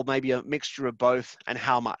 or maybe a mixture of both, and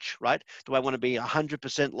how much, right? Do I want to be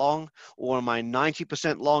 100% long, or am I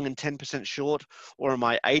 90% long and 10% short, or am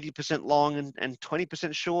I 80% long and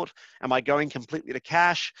 20% short? Am I going completely to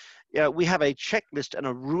cash? You know, we have a checklist and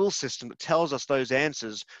a rule system that tells us those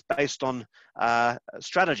answers based on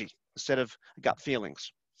strategy instead of gut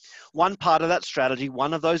feelings. One part of that strategy,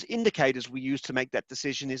 one of those indicators we use to make that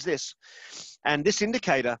decision is this. And this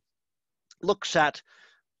indicator looks at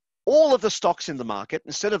all of the stocks in the market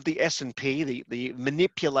instead of the S&P, the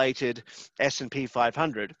manipulated S&P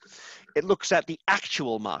 500. It looks at the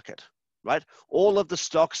actual market, right? All of the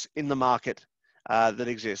stocks in the market that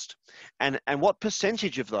exist, and what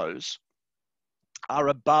percentage of those are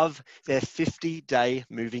above their 50-day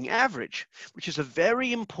moving average, which is a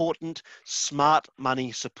very important smart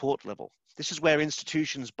money support level. This is where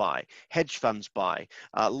institutions buy, hedge funds buy,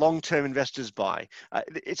 long-term investors buy.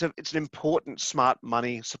 It's an important smart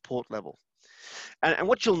money support level. And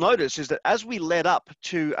what you'll notice is that as we led up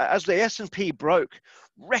to, as the S&P broke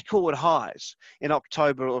record highs in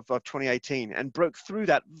October of 2018 and broke through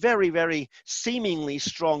that very, very seemingly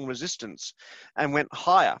strong resistance and went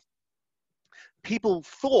higher, people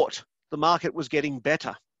thought the market was getting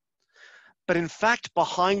better. But in fact,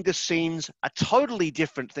 behind the scenes, a totally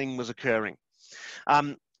different thing was occurring.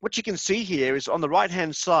 What you can see here is on the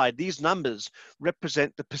right-hand side, these numbers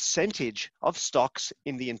represent the percentage of stocks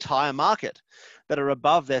in the entire market that are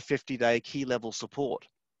above their 50-day key level support.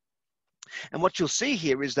 And what you'll see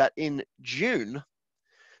here is that in June,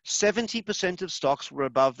 70% of stocks were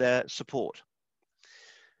above their support.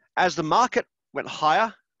 As the market went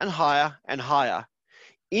higher and higher and higher,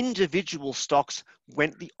 individual stocks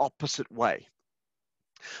went the opposite way.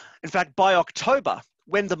 In fact, by October,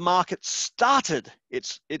 when the market started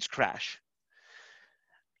its crash,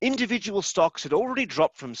 individual stocks had already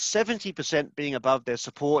dropped from 70% being above their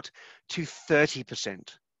support to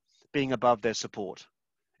 30% being above their support.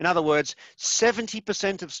 In other words,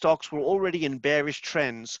 70% of stocks were already in bearish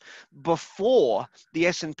trends before the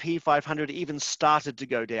S&P 500 even started to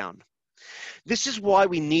go down. This is why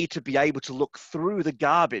we need to be able to look through the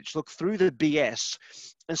garbage, look through the BS,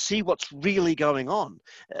 and see what's really going on.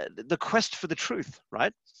 The quest for the truth,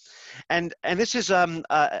 right? And this is,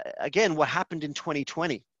 again, what happened in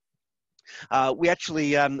 2020. We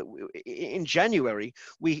actually, in January,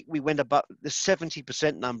 we went above the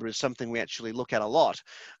 70% number is something we actually look at a lot.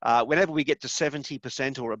 Whenever we get to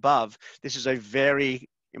 70% or above, this is a very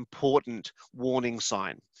important warning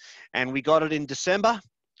sign. And we got it in December.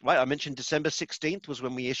 Right, I mentioned December 16th was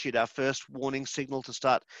when we issued our first warning signal to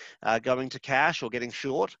start going to cash or getting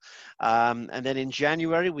short. And then in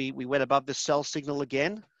January, we went above the sell signal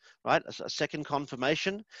again, right? A second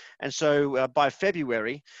confirmation. And so by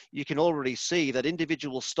February, you can already see that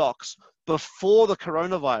individual stocks before the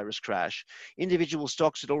coronavirus crash, individual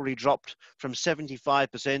stocks had already dropped from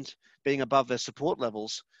 75% being above their support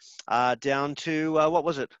levels down to, what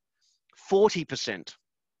was it? 40%.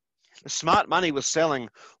 Smart money was selling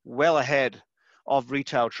well ahead of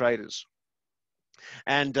retail traders.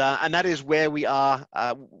 And that is where we are,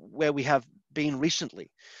 where we have been recently.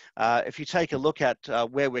 If you take a look at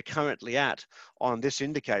where we're currently at on this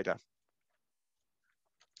indicator,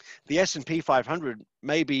 the S&P 500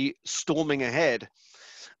 may be storming ahead,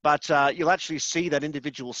 but you'll actually see that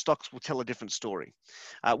individual stocks will tell a different story.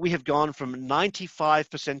 We have gone from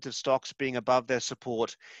 95% of stocks being above their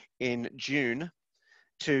support in June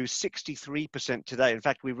to 63% today. In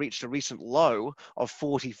fact, we reached a recent low of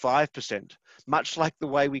 45%, much like the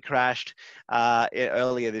way we crashed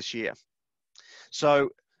earlier this year.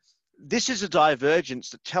 So this is a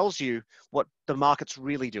divergence that tells you what the market's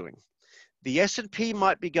really doing. The S&P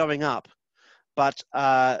might be going up, but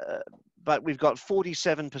we've got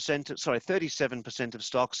 37% of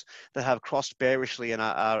stocks that have crossed bearishly and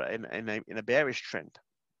are in a bearish trend.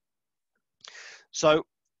 So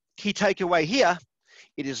key takeaway here,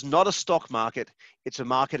 it is not a stock market, it's a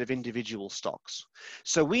market of individual stocks.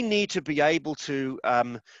 So we need to be able to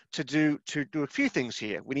do a few things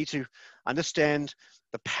here. We need to understand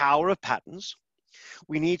the power of patterns.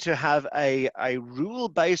 We need to have a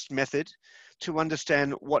rule-based method to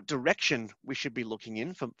understand what direction we should be looking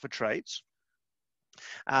in for trades,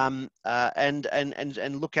 and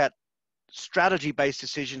look at strategy-based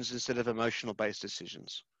decisions instead of emotional-based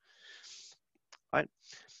decisions. Right.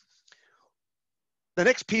 The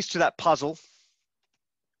next piece to that puzzle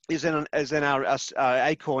is in our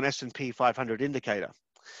Acorn S&P 500 indicator.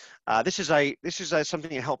 This is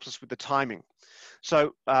something that helps us with the timing.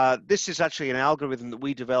 So this is actually an algorithm that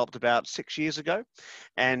we developed about 6 years ago,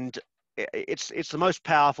 and it's the most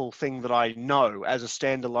powerful thing that I know as a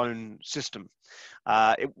standalone system.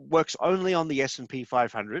 It works only on the S&P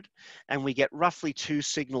 500, and we get roughly 2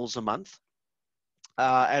 signals a month.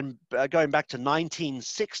 And going back to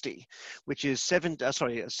 1960, which is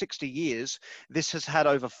 60 years, this has had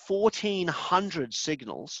over 1,400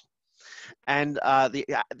 signals. And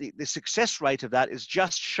the success rate of that is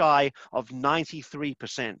just shy of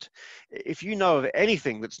 93%. If you know of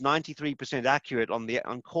anything that's 93% accurate on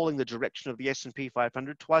calling the direction of the S&P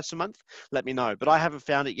 500 twice a month, let me know. But I haven't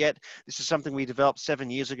found it yet. This is something we developed 7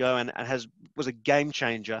 years ago and was a game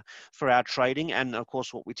changer for our trading and, of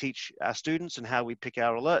course, what we teach our students and how we pick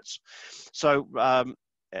our alerts. So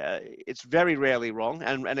it's very rarely wrong,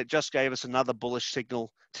 and it just gave us another bullish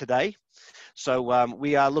signal today. So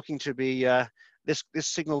we are looking to be, this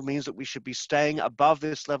signal means that we should be staying above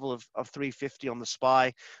this level of 350 on the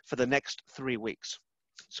SPY for the next 3 weeks.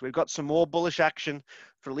 So we've got some more bullish action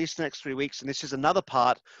for at least the next 3 weeks. And this is another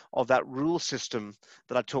part of that rule system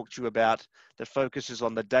that I talked to you about that focuses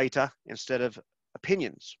on the data instead of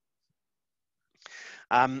opinions.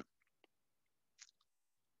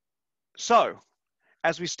 So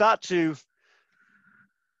as we start to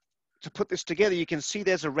put this together, you can see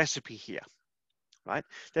there's a recipe here, right?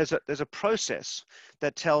 There's a process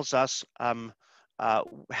that tells us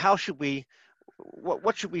how should we,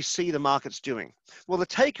 what should we see the markets doing? Well, the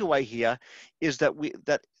takeaway here is that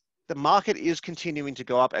the market is continuing to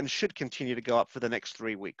go up and should continue to go up for the next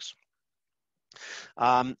 3 weeks.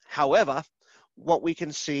 However, what we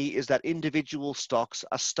can see is that individual stocks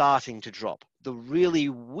are starting to drop. The really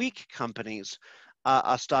weak companies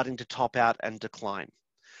are starting to top out and decline.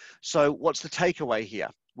 So what's the takeaway here?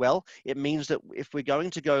 Well, it means that if we're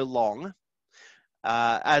going to go long,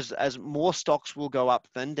 as more stocks will go up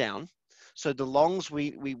than down, so the longs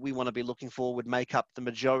we want to be looking for would make up the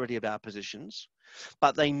majority of our positions,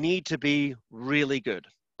 but they need to be really good.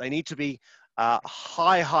 They need to be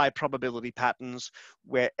high probability patterns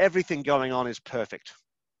where everything going on is perfect.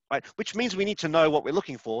 right? Which means we need to know what we're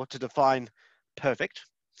looking for to define perfect.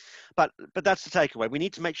 But that's the takeaway. We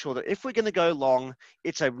need to make sure that if we're going to go long,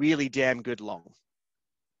 it's a really damn good long.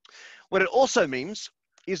 What it also means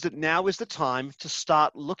is that now is the time to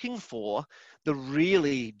start looking for the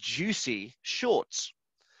really juicy shorts,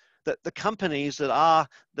 the companies that are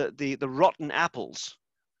the rotten apples,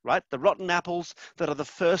 right? The rotten apples that are the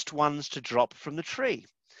first ones to drop from the tree.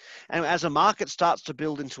 And as a market starts to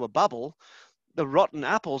build into a bubble, the rotten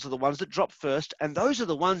apples are the ones that drop first, and those are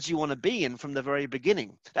the ones you want to be in from the very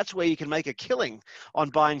beginning. That's where you can make a killing on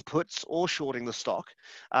buying puts or shorting the stock.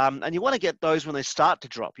 And you want to get those when they start to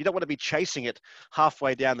drop. You don't want to be chasing it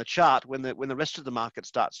halfway down the chart when the rest of the market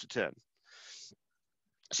starts to turn.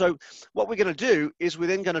 So what we're going to do is we're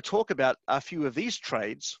then going to talk about a few of these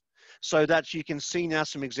trades so that you can see now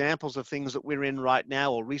some examples of things that we're in right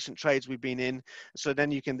now or recent trades we've been in. So then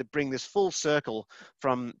you can bring this full circle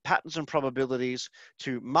from patterns and probabilities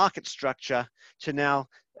to market structure to now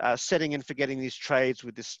setting and forgetting these trades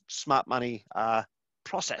with this smart money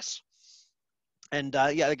process. And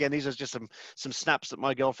yeah, again, these are just some snaps that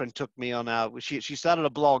my girlfriend took me on. She started a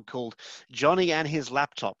blog called Johnny and His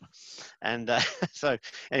Laptop, and so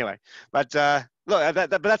anyway, but look,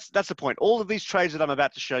 but that's the point. All of these trades that I'm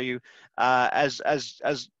about to show you, as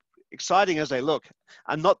exciting as they look,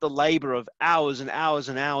 are not the labor of hours and hours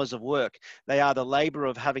and hours of work. They are the labor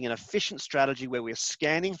of having an efficient strategy where we're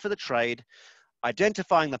scanning for the trade,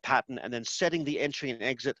 identifying the pattern, and then setting the entry and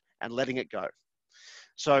exit and letting it go.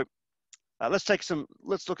 So. Let's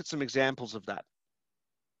look at some examples of that.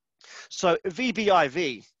 So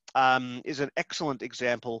VBIV is an excellent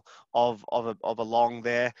example of a long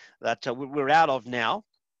there that we're out of now.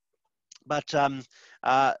 But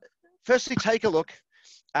firstly, take a look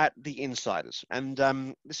at the insiders. And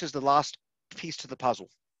this is the last piece to the puzzle.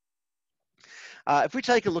 If we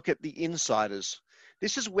take a look at the insiders,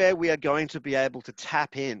 this is where we are going to be able to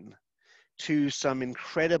tap in to some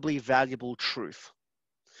incredibly valuable truth.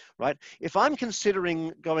 Right? If I'm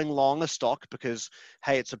considering going long a stock because,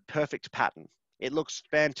 hey, it's a perfect pattern, it looks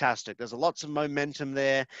fantastic, there's lots of momentum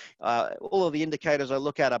there, all of the indicators I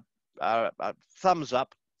look at are thumbs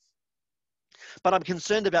up, but I'm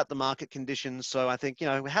concerned about the market conditions. So I think,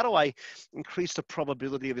 how do I increase the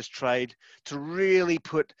probability of this trade to really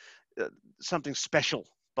put something special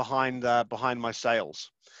behind my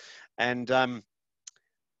sales? And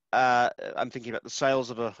I'm thinking about the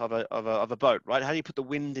sails of a boat, right? How do you put the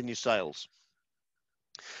wind in your sails?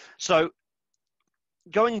 So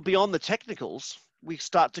going beyond the technicals, we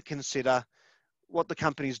start to consider what the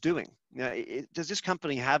company's doing. Does this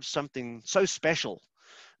company have something so special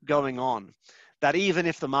going on that even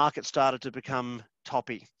if the market started to become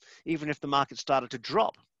toppy, even if the market started to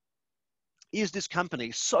drop, is this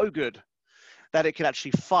company so good that it could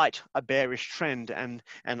actually fight a bearish trend and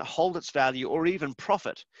hold its value or even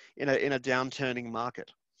profit in a downturning market?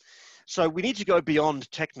 So we need to go beyond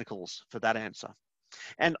technicals for that answer.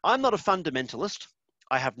 And I'm not a fundamentalist.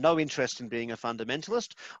 I have no interest in being a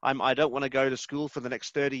fundamentalist. I don't want to go to school for the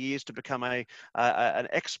next 30 years to become an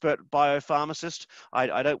expert biopharmacist.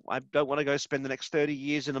 I don't want to go spend the next 30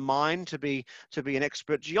 years in a mine to be an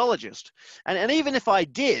expert geologist. And even if I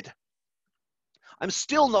did, I'm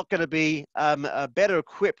still not going to be better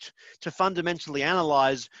equipped to fundamentally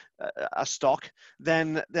analyze a stock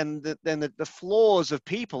than the flaws of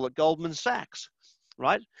people at Goldman Sachs,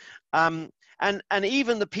 right? And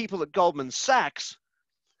even the people at Goldman Sachs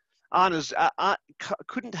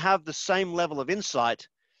couldn't have the same level of insight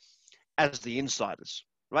as the insiders.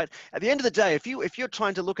 Right? At the end of the day, if you're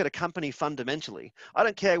trying to look at a company fundamentally, I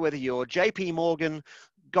don't care whether you're JP Morgan,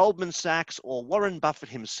 Goldman Sachs, or Warren Buffett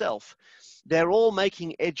himself, they're all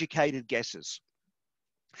making educated guesses.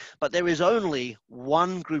 But there is only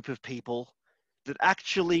one group of people that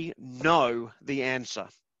actually know the answer,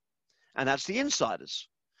 and that's the insiders.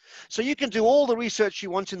 So you can do all the research you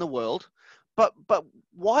want in the world, but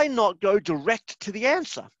why not go direct to the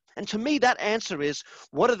answer? And to me, that answer is,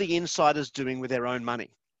 what are the insiders doing with their own money?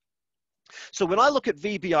 So when I look at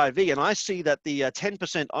VBIV and I see that the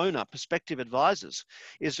 10% owner, Perspective Advisors,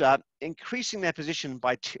 is increasing their position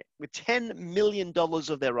with $10 million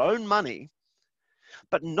of their own money,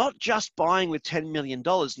 but not just buying with $10 million,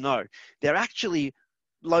 no, they're actually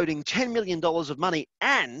loading $10 million of money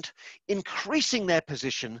and increasing their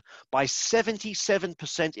position by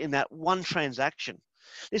 77% in that one transaction.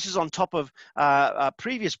 This is on top of a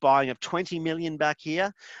previous buying of 20 million back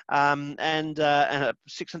here and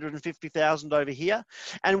 650,000 over here.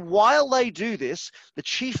 And while they do this, the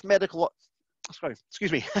chief medical,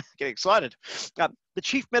 excuse me, getting excited. The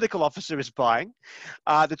chief medical officer is buying,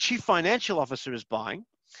 the chief financial officer is buying,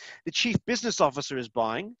 The chief business officer is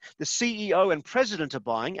buying, the CEO and president are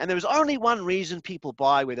buying, and there is only one reason people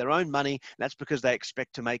buy with their own money, and that's because they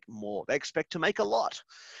expect to make more. They expect to make a lot.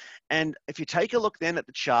 And if you take a look then at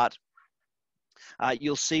the chart,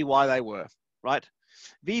 you'll see why they were, right?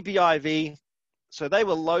 VBIV, so they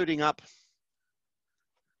were loading up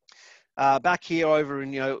back here over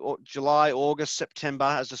in July, August, September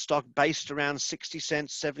as a stock based around 60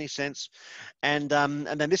 cents, 70 cents. And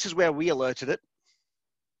then this is where we alerted it.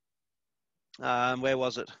 Where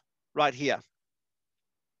was it? Right here.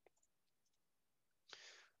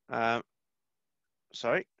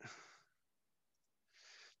 Sorry.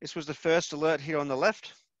 This was the first alert here on the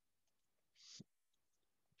left.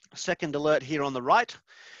 Second alert here on the right.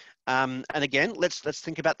 And again, let's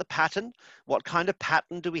think about the pattern. What kind of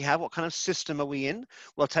pattern do we have? What kind of system are we in?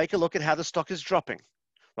 Well, take a look at how the stock is dropping,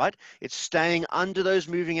 right? It's staying under those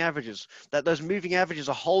moving averages. Those moving averages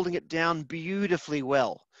are holding it down beautifully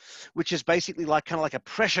well, which is basically kind of like a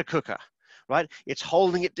pressure cooker, right? It's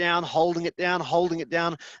holding it down, holding it down, holding it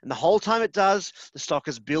down. And the whole time it does, the stock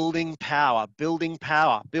is building power, building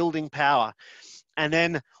power, building power. And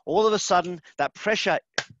then all of a sudden, that pressure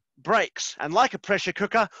breaks. And like a pressure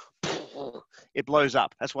cooker, it blows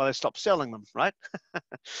up. That's why they stopped selling them, right?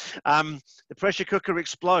 The pressure cooker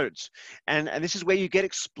explodes. And this is where you get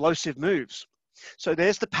explosive moves. So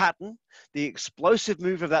there's the pattern, the explosive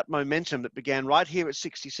move of that momentum that began right here at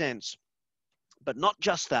 60 cents. But not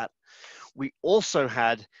just that. We also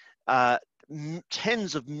had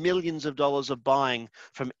tens of millions of dollars of buying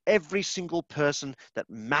from every single person that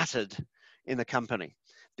mattered in the company,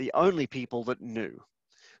 the only people that knew.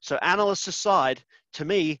 So analysts aside, to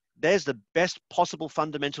me, there's the best possible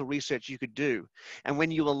fundamental research you could do. And when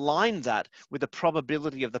you align that with the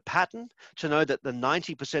probability of the pattern to know that the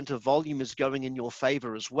 90% of volume is going in your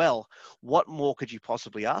favor as well, what more could you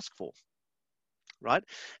possibly ask for? Right?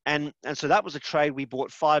 And so that was a trade we bought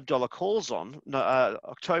 $5 calls on,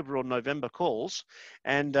 October or November calls,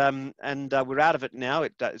 and we're out of it now.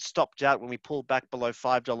 It stopped out when we pulled back below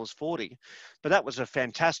 $5.40, but that was a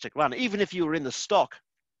fantastic run. Even if you were in the stock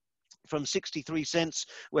from 63 cents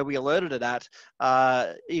where we alerted it at,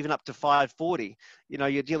 even up to 540,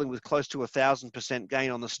 you're dealing with close to 1,000% gain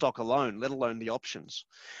on the stock alone, let alone the options.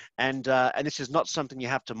 And this is not something you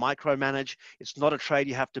have to micromanage. It's not a trade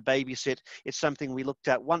you have to babysit. It's something we looked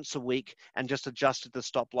at once a week and just adjusted the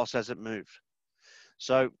stop loss as it moved.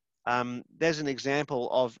 So there's an example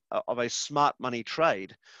of a smart money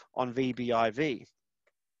trade on VBIV.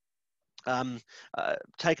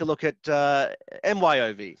 Take a look at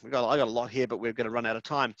MYOV. I got a lot here, but we're going to run out of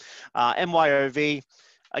time. MYOV,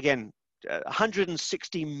 again,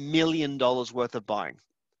 $160 million worth of buying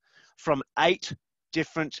from 8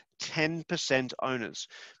 different 10% owners.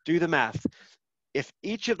 Do the math. If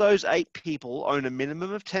each of those 8 people own a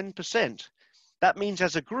minimum of 10%, that means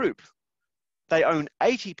as a group, they own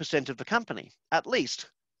 80% of the company, at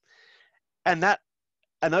least. And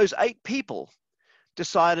those 8 people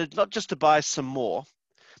decided not just to buy some more,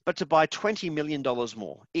 but to buy $20 million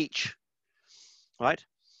more each, right?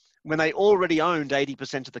 When they already owned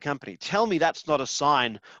 80% of the company. Tell me that's not a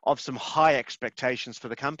sign of some high expectations for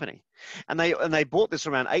the company. And they bought this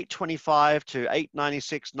around $8.25 to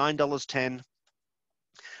 $8.96,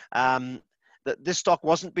 $9.10. This stock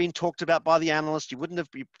wasn't being talked about by the analyst. You wouldn't have,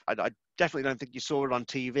 I definitely don't think you saw it on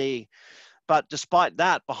TV. But despite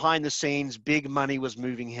that, behind the scenes, big money was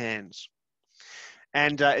moving hands.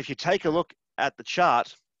 And if you take a look at the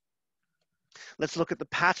chart, let's look at the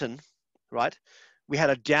pattern, right? We had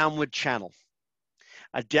a downward channel.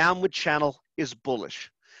 A downward channel is bullish.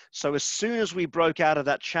 So as soon as we broke out of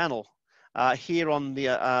that channel, here on the,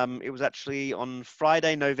 it was actually on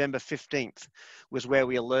Friday, November 15th, was where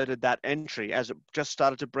we alerted that entry as it just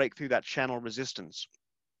started to break through that channel resistance.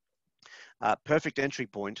 Perfect entry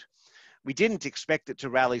point. We didn't expect it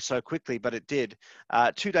to rally so quickly, but it did.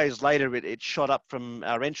 2 days later, it shot up from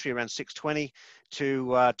our entry around 620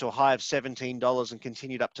 to a high of $17 and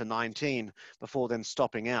continued up to 19 before then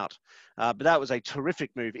stopping out. But that was a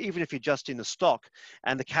terrific move, even if you're just in the stock.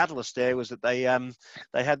 And the catalyst there was that they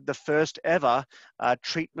had the first ever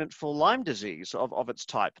treatment for Lyme disease of its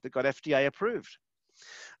type that got FDA approved.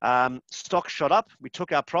 Stock shot up. We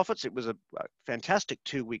took our profits. It was a fantastic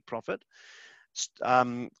 2-week profit.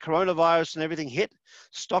 Coronavirus and everything hit,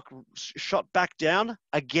 stock shot back down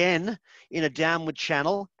again in a downward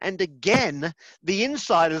channel, and again the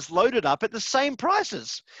insiders loaded up at the same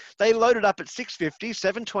prices. They loaded up at 650,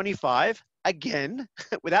 725 again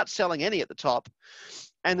without selling any at the top,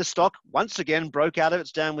 and the stock once again broke out of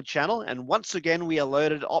its downward channel, and once again we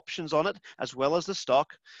alerted options on it as well as the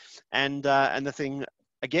stock, and the thing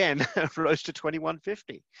again, rose to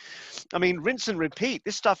 21.50. I mean, rinse and repeat.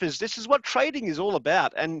 This is what trading is all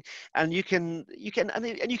about, and you can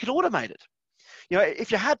automate it. You know,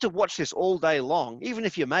 if you had to watch this all day long, even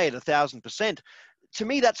if you made 1,000%, to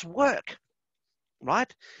me that's work,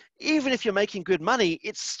 right? Even if you're making good money,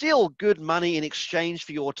 it's still good money in exchange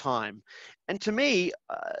for your time. And to me,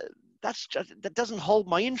 that doesn't hold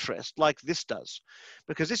my interest like this does,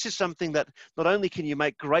 because this is something that not only can you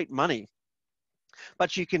make great money,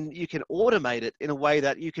 but you can automate it in a way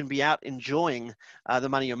that you can be out enjoying the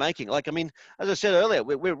money you're making. Like, I mean, as I said earlier,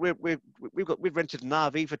 we've rented an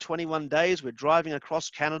RV for 21 days. We're driving across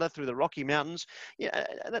Canada through the Rocky Mountains. Yeah,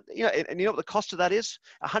 and you know what the cost of that is?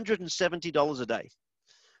 $170 a day,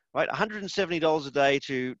 right? $170 a day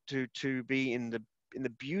to be in the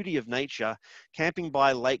beauty of nature, camping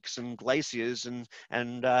by lakes and glaciers, and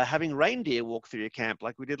having reindeer walk through your camp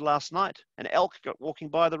like we did last night, and elk walking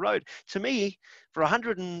by the road. To me, for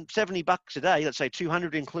 $170 a day, let's say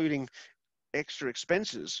 200 including extra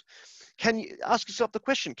expenses, can you ask yourself the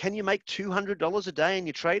question, can you make $200 a day in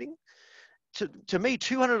your trading? To me,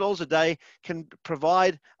 $200 a day can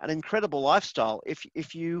provide an incredible lifestyle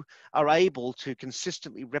if you are able to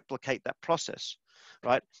consistently replicate that process,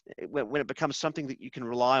 right? When it becomes something that you can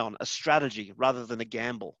rely on, a strategy rather than a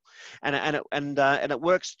gamble, and it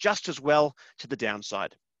works just as well to the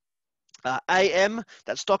downside. AM,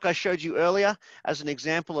 that stock I showed you earlier as an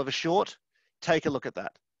example of a short, take a look at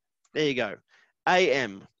that. There you go.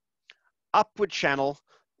 AM, upward channel,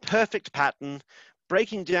 perfect pattern,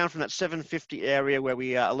 breaking down from that 750 area where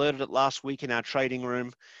we alerted it last week in our trading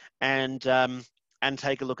room, and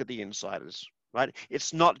take a look at the insiders. Right?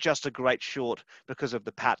 It's not just a great short because of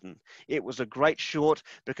the pattern. It was a great short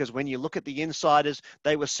because when you look at the insiders,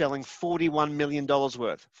 they were selling $41 million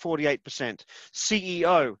worth, 48%.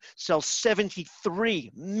 CEO sells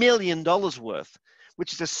 $73 million worth,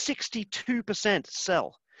 which is a 62%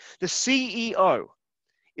 sell. The CEO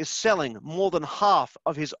is selling more than half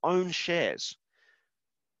of his own shares.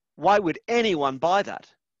 Why would anyone buy that?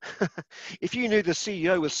 If you knew the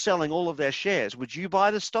CEO was selling all of their shares, would you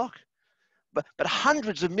buy the stock? But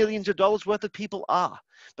hundreds of millions of dollars worth of people are,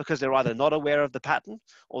 because they're either not aware of the pattern,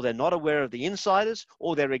 or they're not aware of the insiders,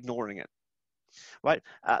 or they're ignoring it, right?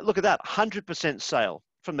 Look at that, 100% sale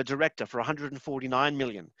from the director for 149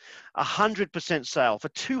 million, 100% sale for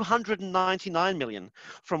 299 million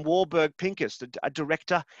from Warburg Pincus, a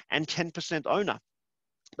director and 10% owner.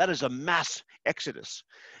 That is a mass exodus.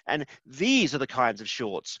 And these are the kinds of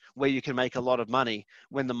shorts where you can make a lot of money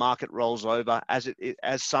when the market rolls over, as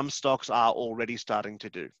some stocks are already starting to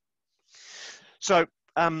do. So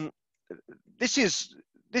this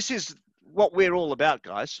is what we're all about,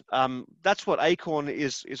 guys. That's what Acorn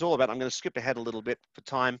is all about. I'm going to skip ahead a little bit for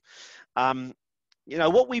time. You know,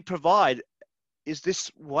 what we provide is this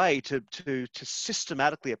way to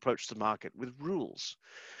systematically approach the market with rules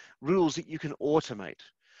that you can automate.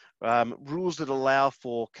 Rules that allow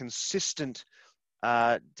for consistent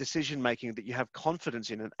decision making that you have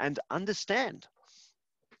confidence in and understand,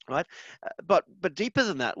 right? But deeper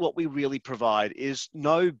than that, what we really provide is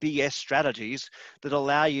no BS strategies that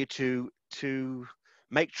allow you to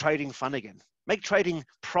make trading fun again, make trading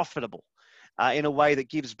profitable in a way that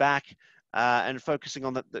gives back and focusing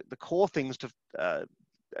on the core things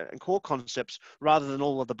and core concepts rather than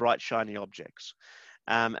all of the bright shiny objects.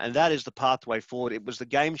 And that is the pathway forward. It was the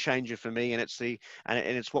game changer for me, and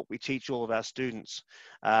it's what we teach all of our students.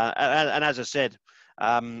 And as I said,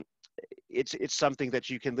 it's something that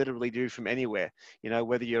you can literally do from anywhere. You know,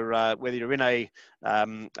 whether you're in a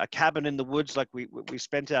cabin in the woods like we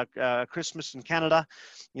spent our Christmas in Canada,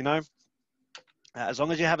 you know. As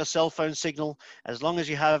long as you have a cell phone signal, as long as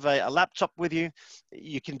you have a laptop with you,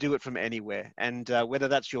 you can do it from anywhere. And whether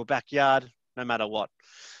that's your backyard, no matter what.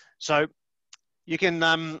 So you can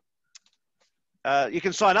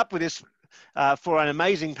sign up with this for an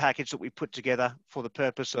amazing package that we put together for the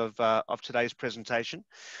purpose of today's presentation.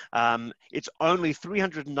 It's only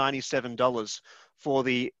 $397 for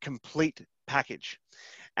the complete package.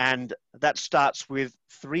 And that starts with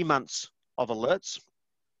 3 months of alerts.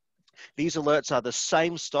 These alerts are the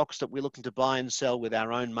same stocks that we're looking to buy and sell with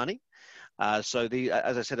our own money. As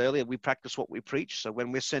I said earlier, we practice what we preach. So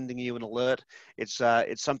when we're sending you an alert, it's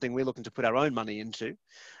something we're looking to put our own money into.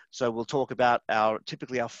 So we'll talk about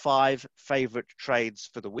typically our 5 favorite trades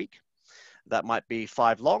for the week. That might be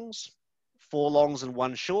 5 longs, 4 longs and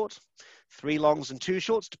 1 short, 3 longs and 2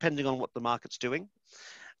 shorts, depending on what the market's doing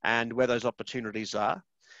and where those opportunities are.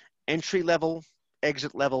 Entry level,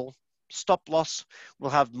 exit level, stop loss,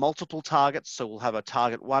 we'll have multiple targets. So we'll have a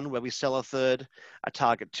target 1 where we sell a third, a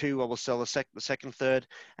target 2 where we'll sell the second third,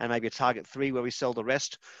 and maybe a target 3 where we sell the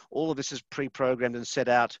rest. All of this is pre-programmed and set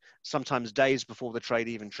out sometimes days before the trade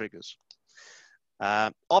even triggers.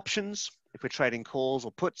 Options, if we're trading calls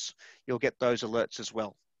or puts, you'll get those alerts as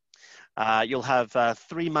well. You'll have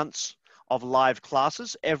 3 months of live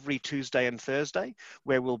classes every Tuesday and Thursday,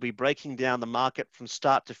 where we'll be breaking down the market from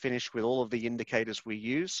start to finish with all of the indicators we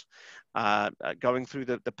use, going through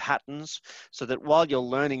the patterns, so that while you're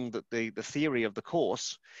learning the theory of the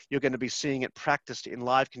course, you're going to be seeing it practiced in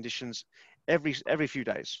live conditions every few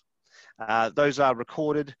days. Those are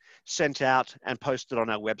recorded, sent out, and posted on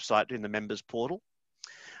our website in the members portal.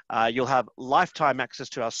 You'll have lifetime access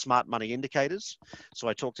to our smart money indicators. So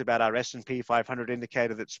I talked about our S&P 500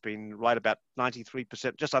 indicator that's been right about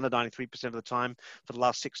 93%, just under 93% of the time for the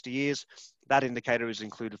last 60 years. That indicator is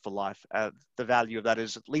included for life. The value of that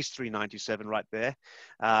is at least $397 right there.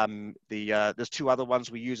 There's 2 other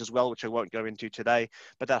ones we use as well, which I won't go into today,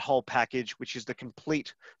 but that whole package, which is the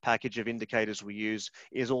complete package of indicators we use,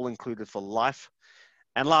 is all included for life.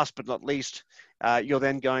 And last but not least, you're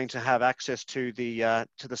then going to have access to the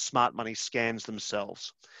smart money scans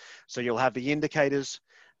themselves. So you'll have the indicators,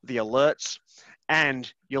 the alerts,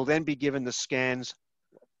 and you'll then be given the scans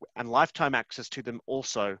and lifetime access to them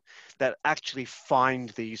also that actually find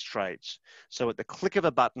these trades. So at the click of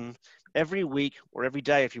a button, every week or every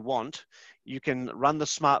day if you want, you can run the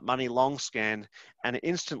smart money long scan and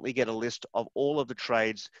instantly get a list of all of the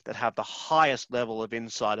trades that have the highest level of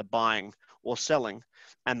insider buying or selling,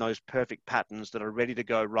 and those perfect patterns that are ready to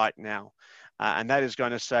go right now. And that is going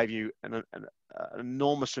to save you an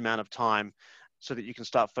enormous amount of time so that you can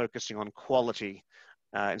start focusing on quality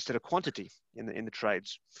instead of quantity in the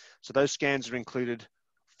trades. So those scans are included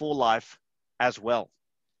for life as well.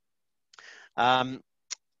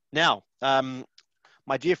 Now,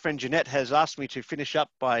 my dear friend Jeanette has asked me to finish up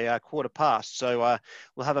by 1:15, so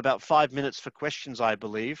we'll have about 5 minutes for questions, I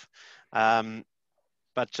believe.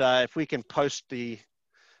 But if we can post the,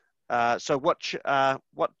 so what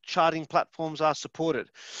charting platforms are supported?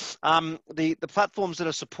 The platforms that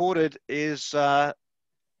are supported is, 1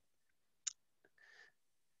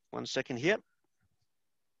 second here.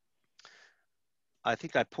 I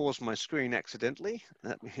think I paused my screen accidentally.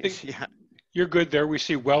 That means, yeah. You're good there. We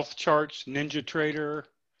see Wealth Charts, Ninja Trader.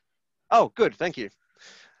 Oh, good. Thank you.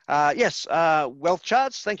 Yes, Wealth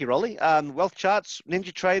Charts. Thank you, Rolly. Wealth Charts,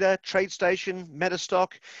 Ninja Trader, TradeStation,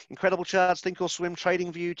 Metastock, Incredible Charts, Thinkorswim,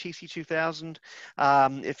 TradingView,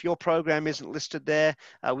 TC2000. If your program isn't listed there,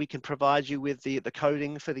 we can provide you with the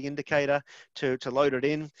coding for the indicator to load it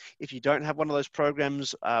in. If you don't have one of those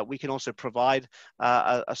programs, we can also provide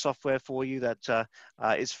a software for you that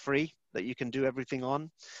is free, that you can do everything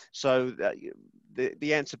on. So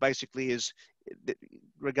the answer basically is,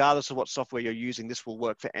 regardless of what software you're using, this will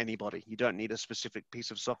work for anybody. You don't need a specific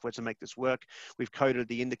piece of software to make this work. We've coded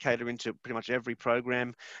the indicator into pretty much every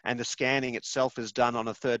program, and the scanning itself is done on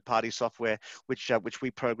a third-party software, which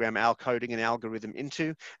we program our coding and algorithm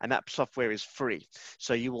into, and that software is free.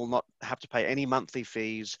 So you will not have to pay any monthly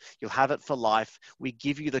fees. You'll have it for life. We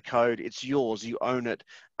give you the code. It's yours. You own it,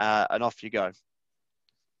 and off you go.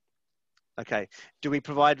 Okay, do we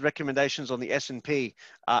provide recommendations on the S&P?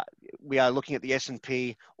 We are looking at the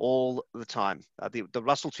S&P all the time. The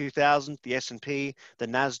Russell 2000, the S&P, the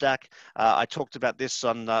NASDAQ. I talked about this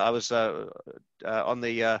on, I was on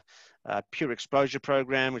the Pure Exposure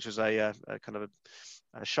program, which was a kind of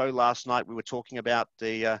a show last night. We were talking about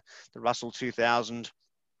the Russell 2000.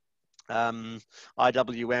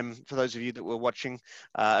 IWM, for those of you that were watching.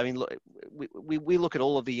 I mean, look, we look at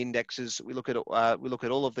all of the indexes. We look at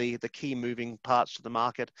all of the key moving parts of the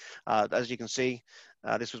market. As you can see,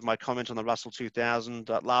 this was my comment on the Russell 2000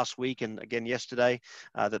 last week, and again yesterday,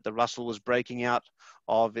 that the Russell was breaking out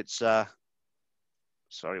of its.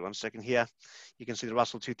 Sorry, 1 second here. You can see the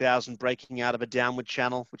Russell 2000 breaking out of a downward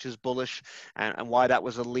channel, which is bullish, and why that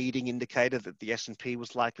was a leading indicator that the S&P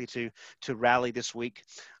was likely to rally this week.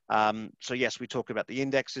 So yes, we talk about the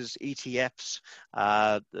indexes, ETFs,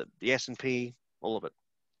 the S&P, all of it.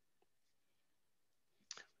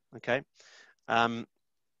 Okay.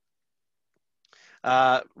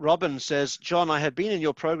 Robin says, John, I have been in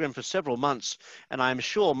your program for several months, and I am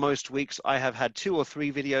sure most weeks I have had 2 or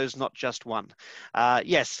 3 videos, not just one.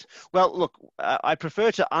 Yes. Well, look, I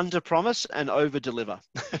prefer to under-promise and over-deliver.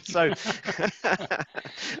 So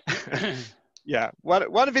Yeah,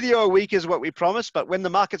 one video a week is what we promise, but when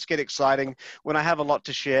the markets get exciting, when I have a lot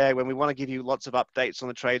to share, when we want to give you lots of updates on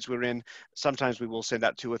the trades we're in, sometimes we will send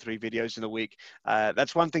out 2 or 3 videos in a week.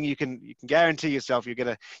 That's one thing you can guarantee yourself. You're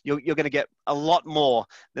gonna get a lot more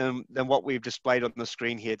than what we've displayed on the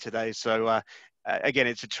screen here today. So again,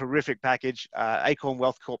 it's a terrific package.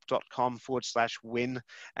 acornwealthcorp.com/win,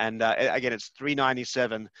 and again, it's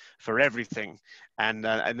 $397 for everything. And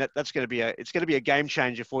that's going to be a game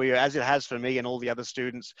changer for you, as it has for me and all the other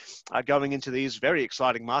students going into these very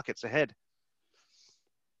exciting markets ahead.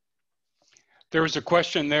 There was a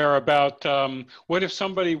question there about what if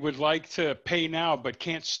somebody would like to pay now but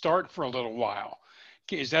can't start for a little while?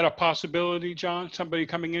 Is that a possibility, John? Somebody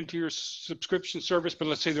coming into your subscription service, but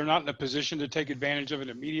let's say they're not in a position to take advantage of it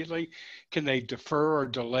immediately. Can they defer or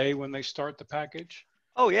delay when they start the package?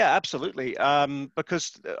 Oh yeah, absolutely.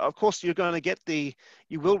 Because of course you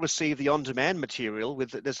will receive the on-demand material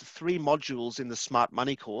there's 3 modules in the Smart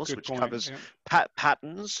Money course, Good which point, covers yeah.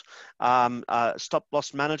 patterns, stop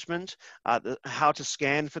loss management, how to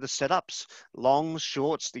scan for the setups, longs,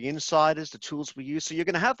 shorts, the insiders, the tools we use. So you're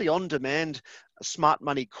going to have the on-demand Smart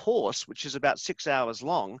Money course, which is about 6 hours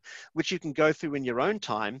long, which you can go through in your own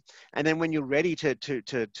time. And then when you're ready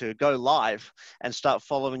to go live and start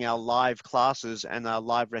following our live classes and our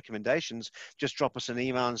live recommendations, just drop us an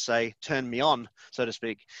email and say, turn me on, so to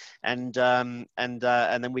speak. And then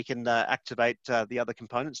we can activate the other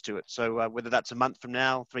components to it. So whether that's a month from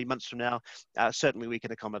now, 3 months from now, certainly we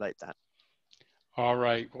can accommodate that. All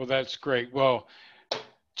right. Well, that's great. Well,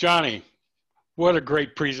 Johnny, what a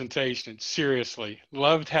great presentation. Seriously.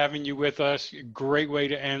 Loved having you with us. Great way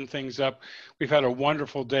to end things up. We've had a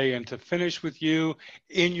wonderful day, and to finish with you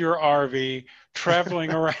in your RV,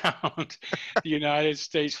 traveling around the United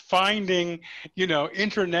States, finding,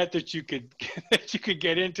 internet that you could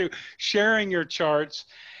get into, sharing your charts.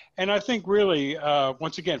 And I think really,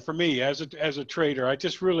 once again, for me as a trader, I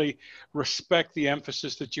just really respect the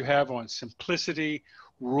emphasis that you have on simplicity,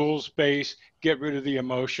 rules-based, get rid of the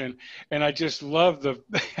emotion. And I just love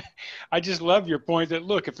I just love your point that,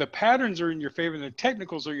 look, if the patterns are in your favor and the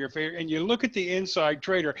technicals are your favor, and you look at the inside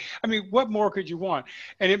trader, I mean, what more could you want?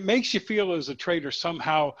 And it makes you feel as a trader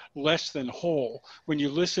somehow less than whole when you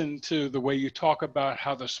listen to the way you talk about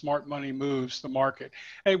how the smart money moves the market.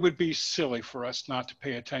 And it would be silly for us not to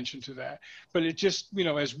pay attention to that. But it just,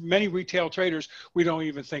 as many retail traders, we don't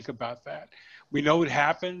even think about that. We know it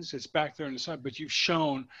happens, it's back there on the side, but you've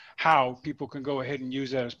shown how people can go ahead and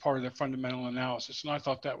use that as part of their fundamental analysis. And I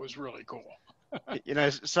thought that was really cool.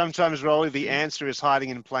 Sometimes, Rolly, the answer is hiding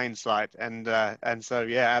in plain sight. And so,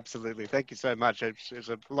 yeah, absolutely. Thank you so much. It was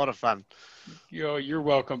a lot of fun. You're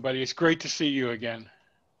welcome, buddy. It's great to see you again.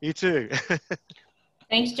 You too.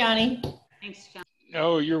 Thanks, Johnny. Thanks, John.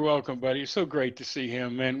 Oh, you're welcome, buddy. It's so great to see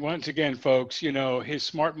him. And once again, folks, his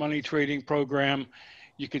smart money trading program,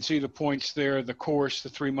 you can see the points there, the course, the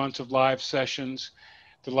 3 months of live sessions,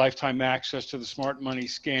 the lifetime access to the smart money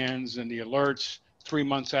scans and the alerts, 3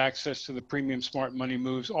 months access to the premium smart money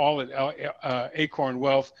moves, all at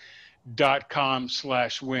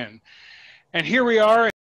acornwealth.com/win. And here we are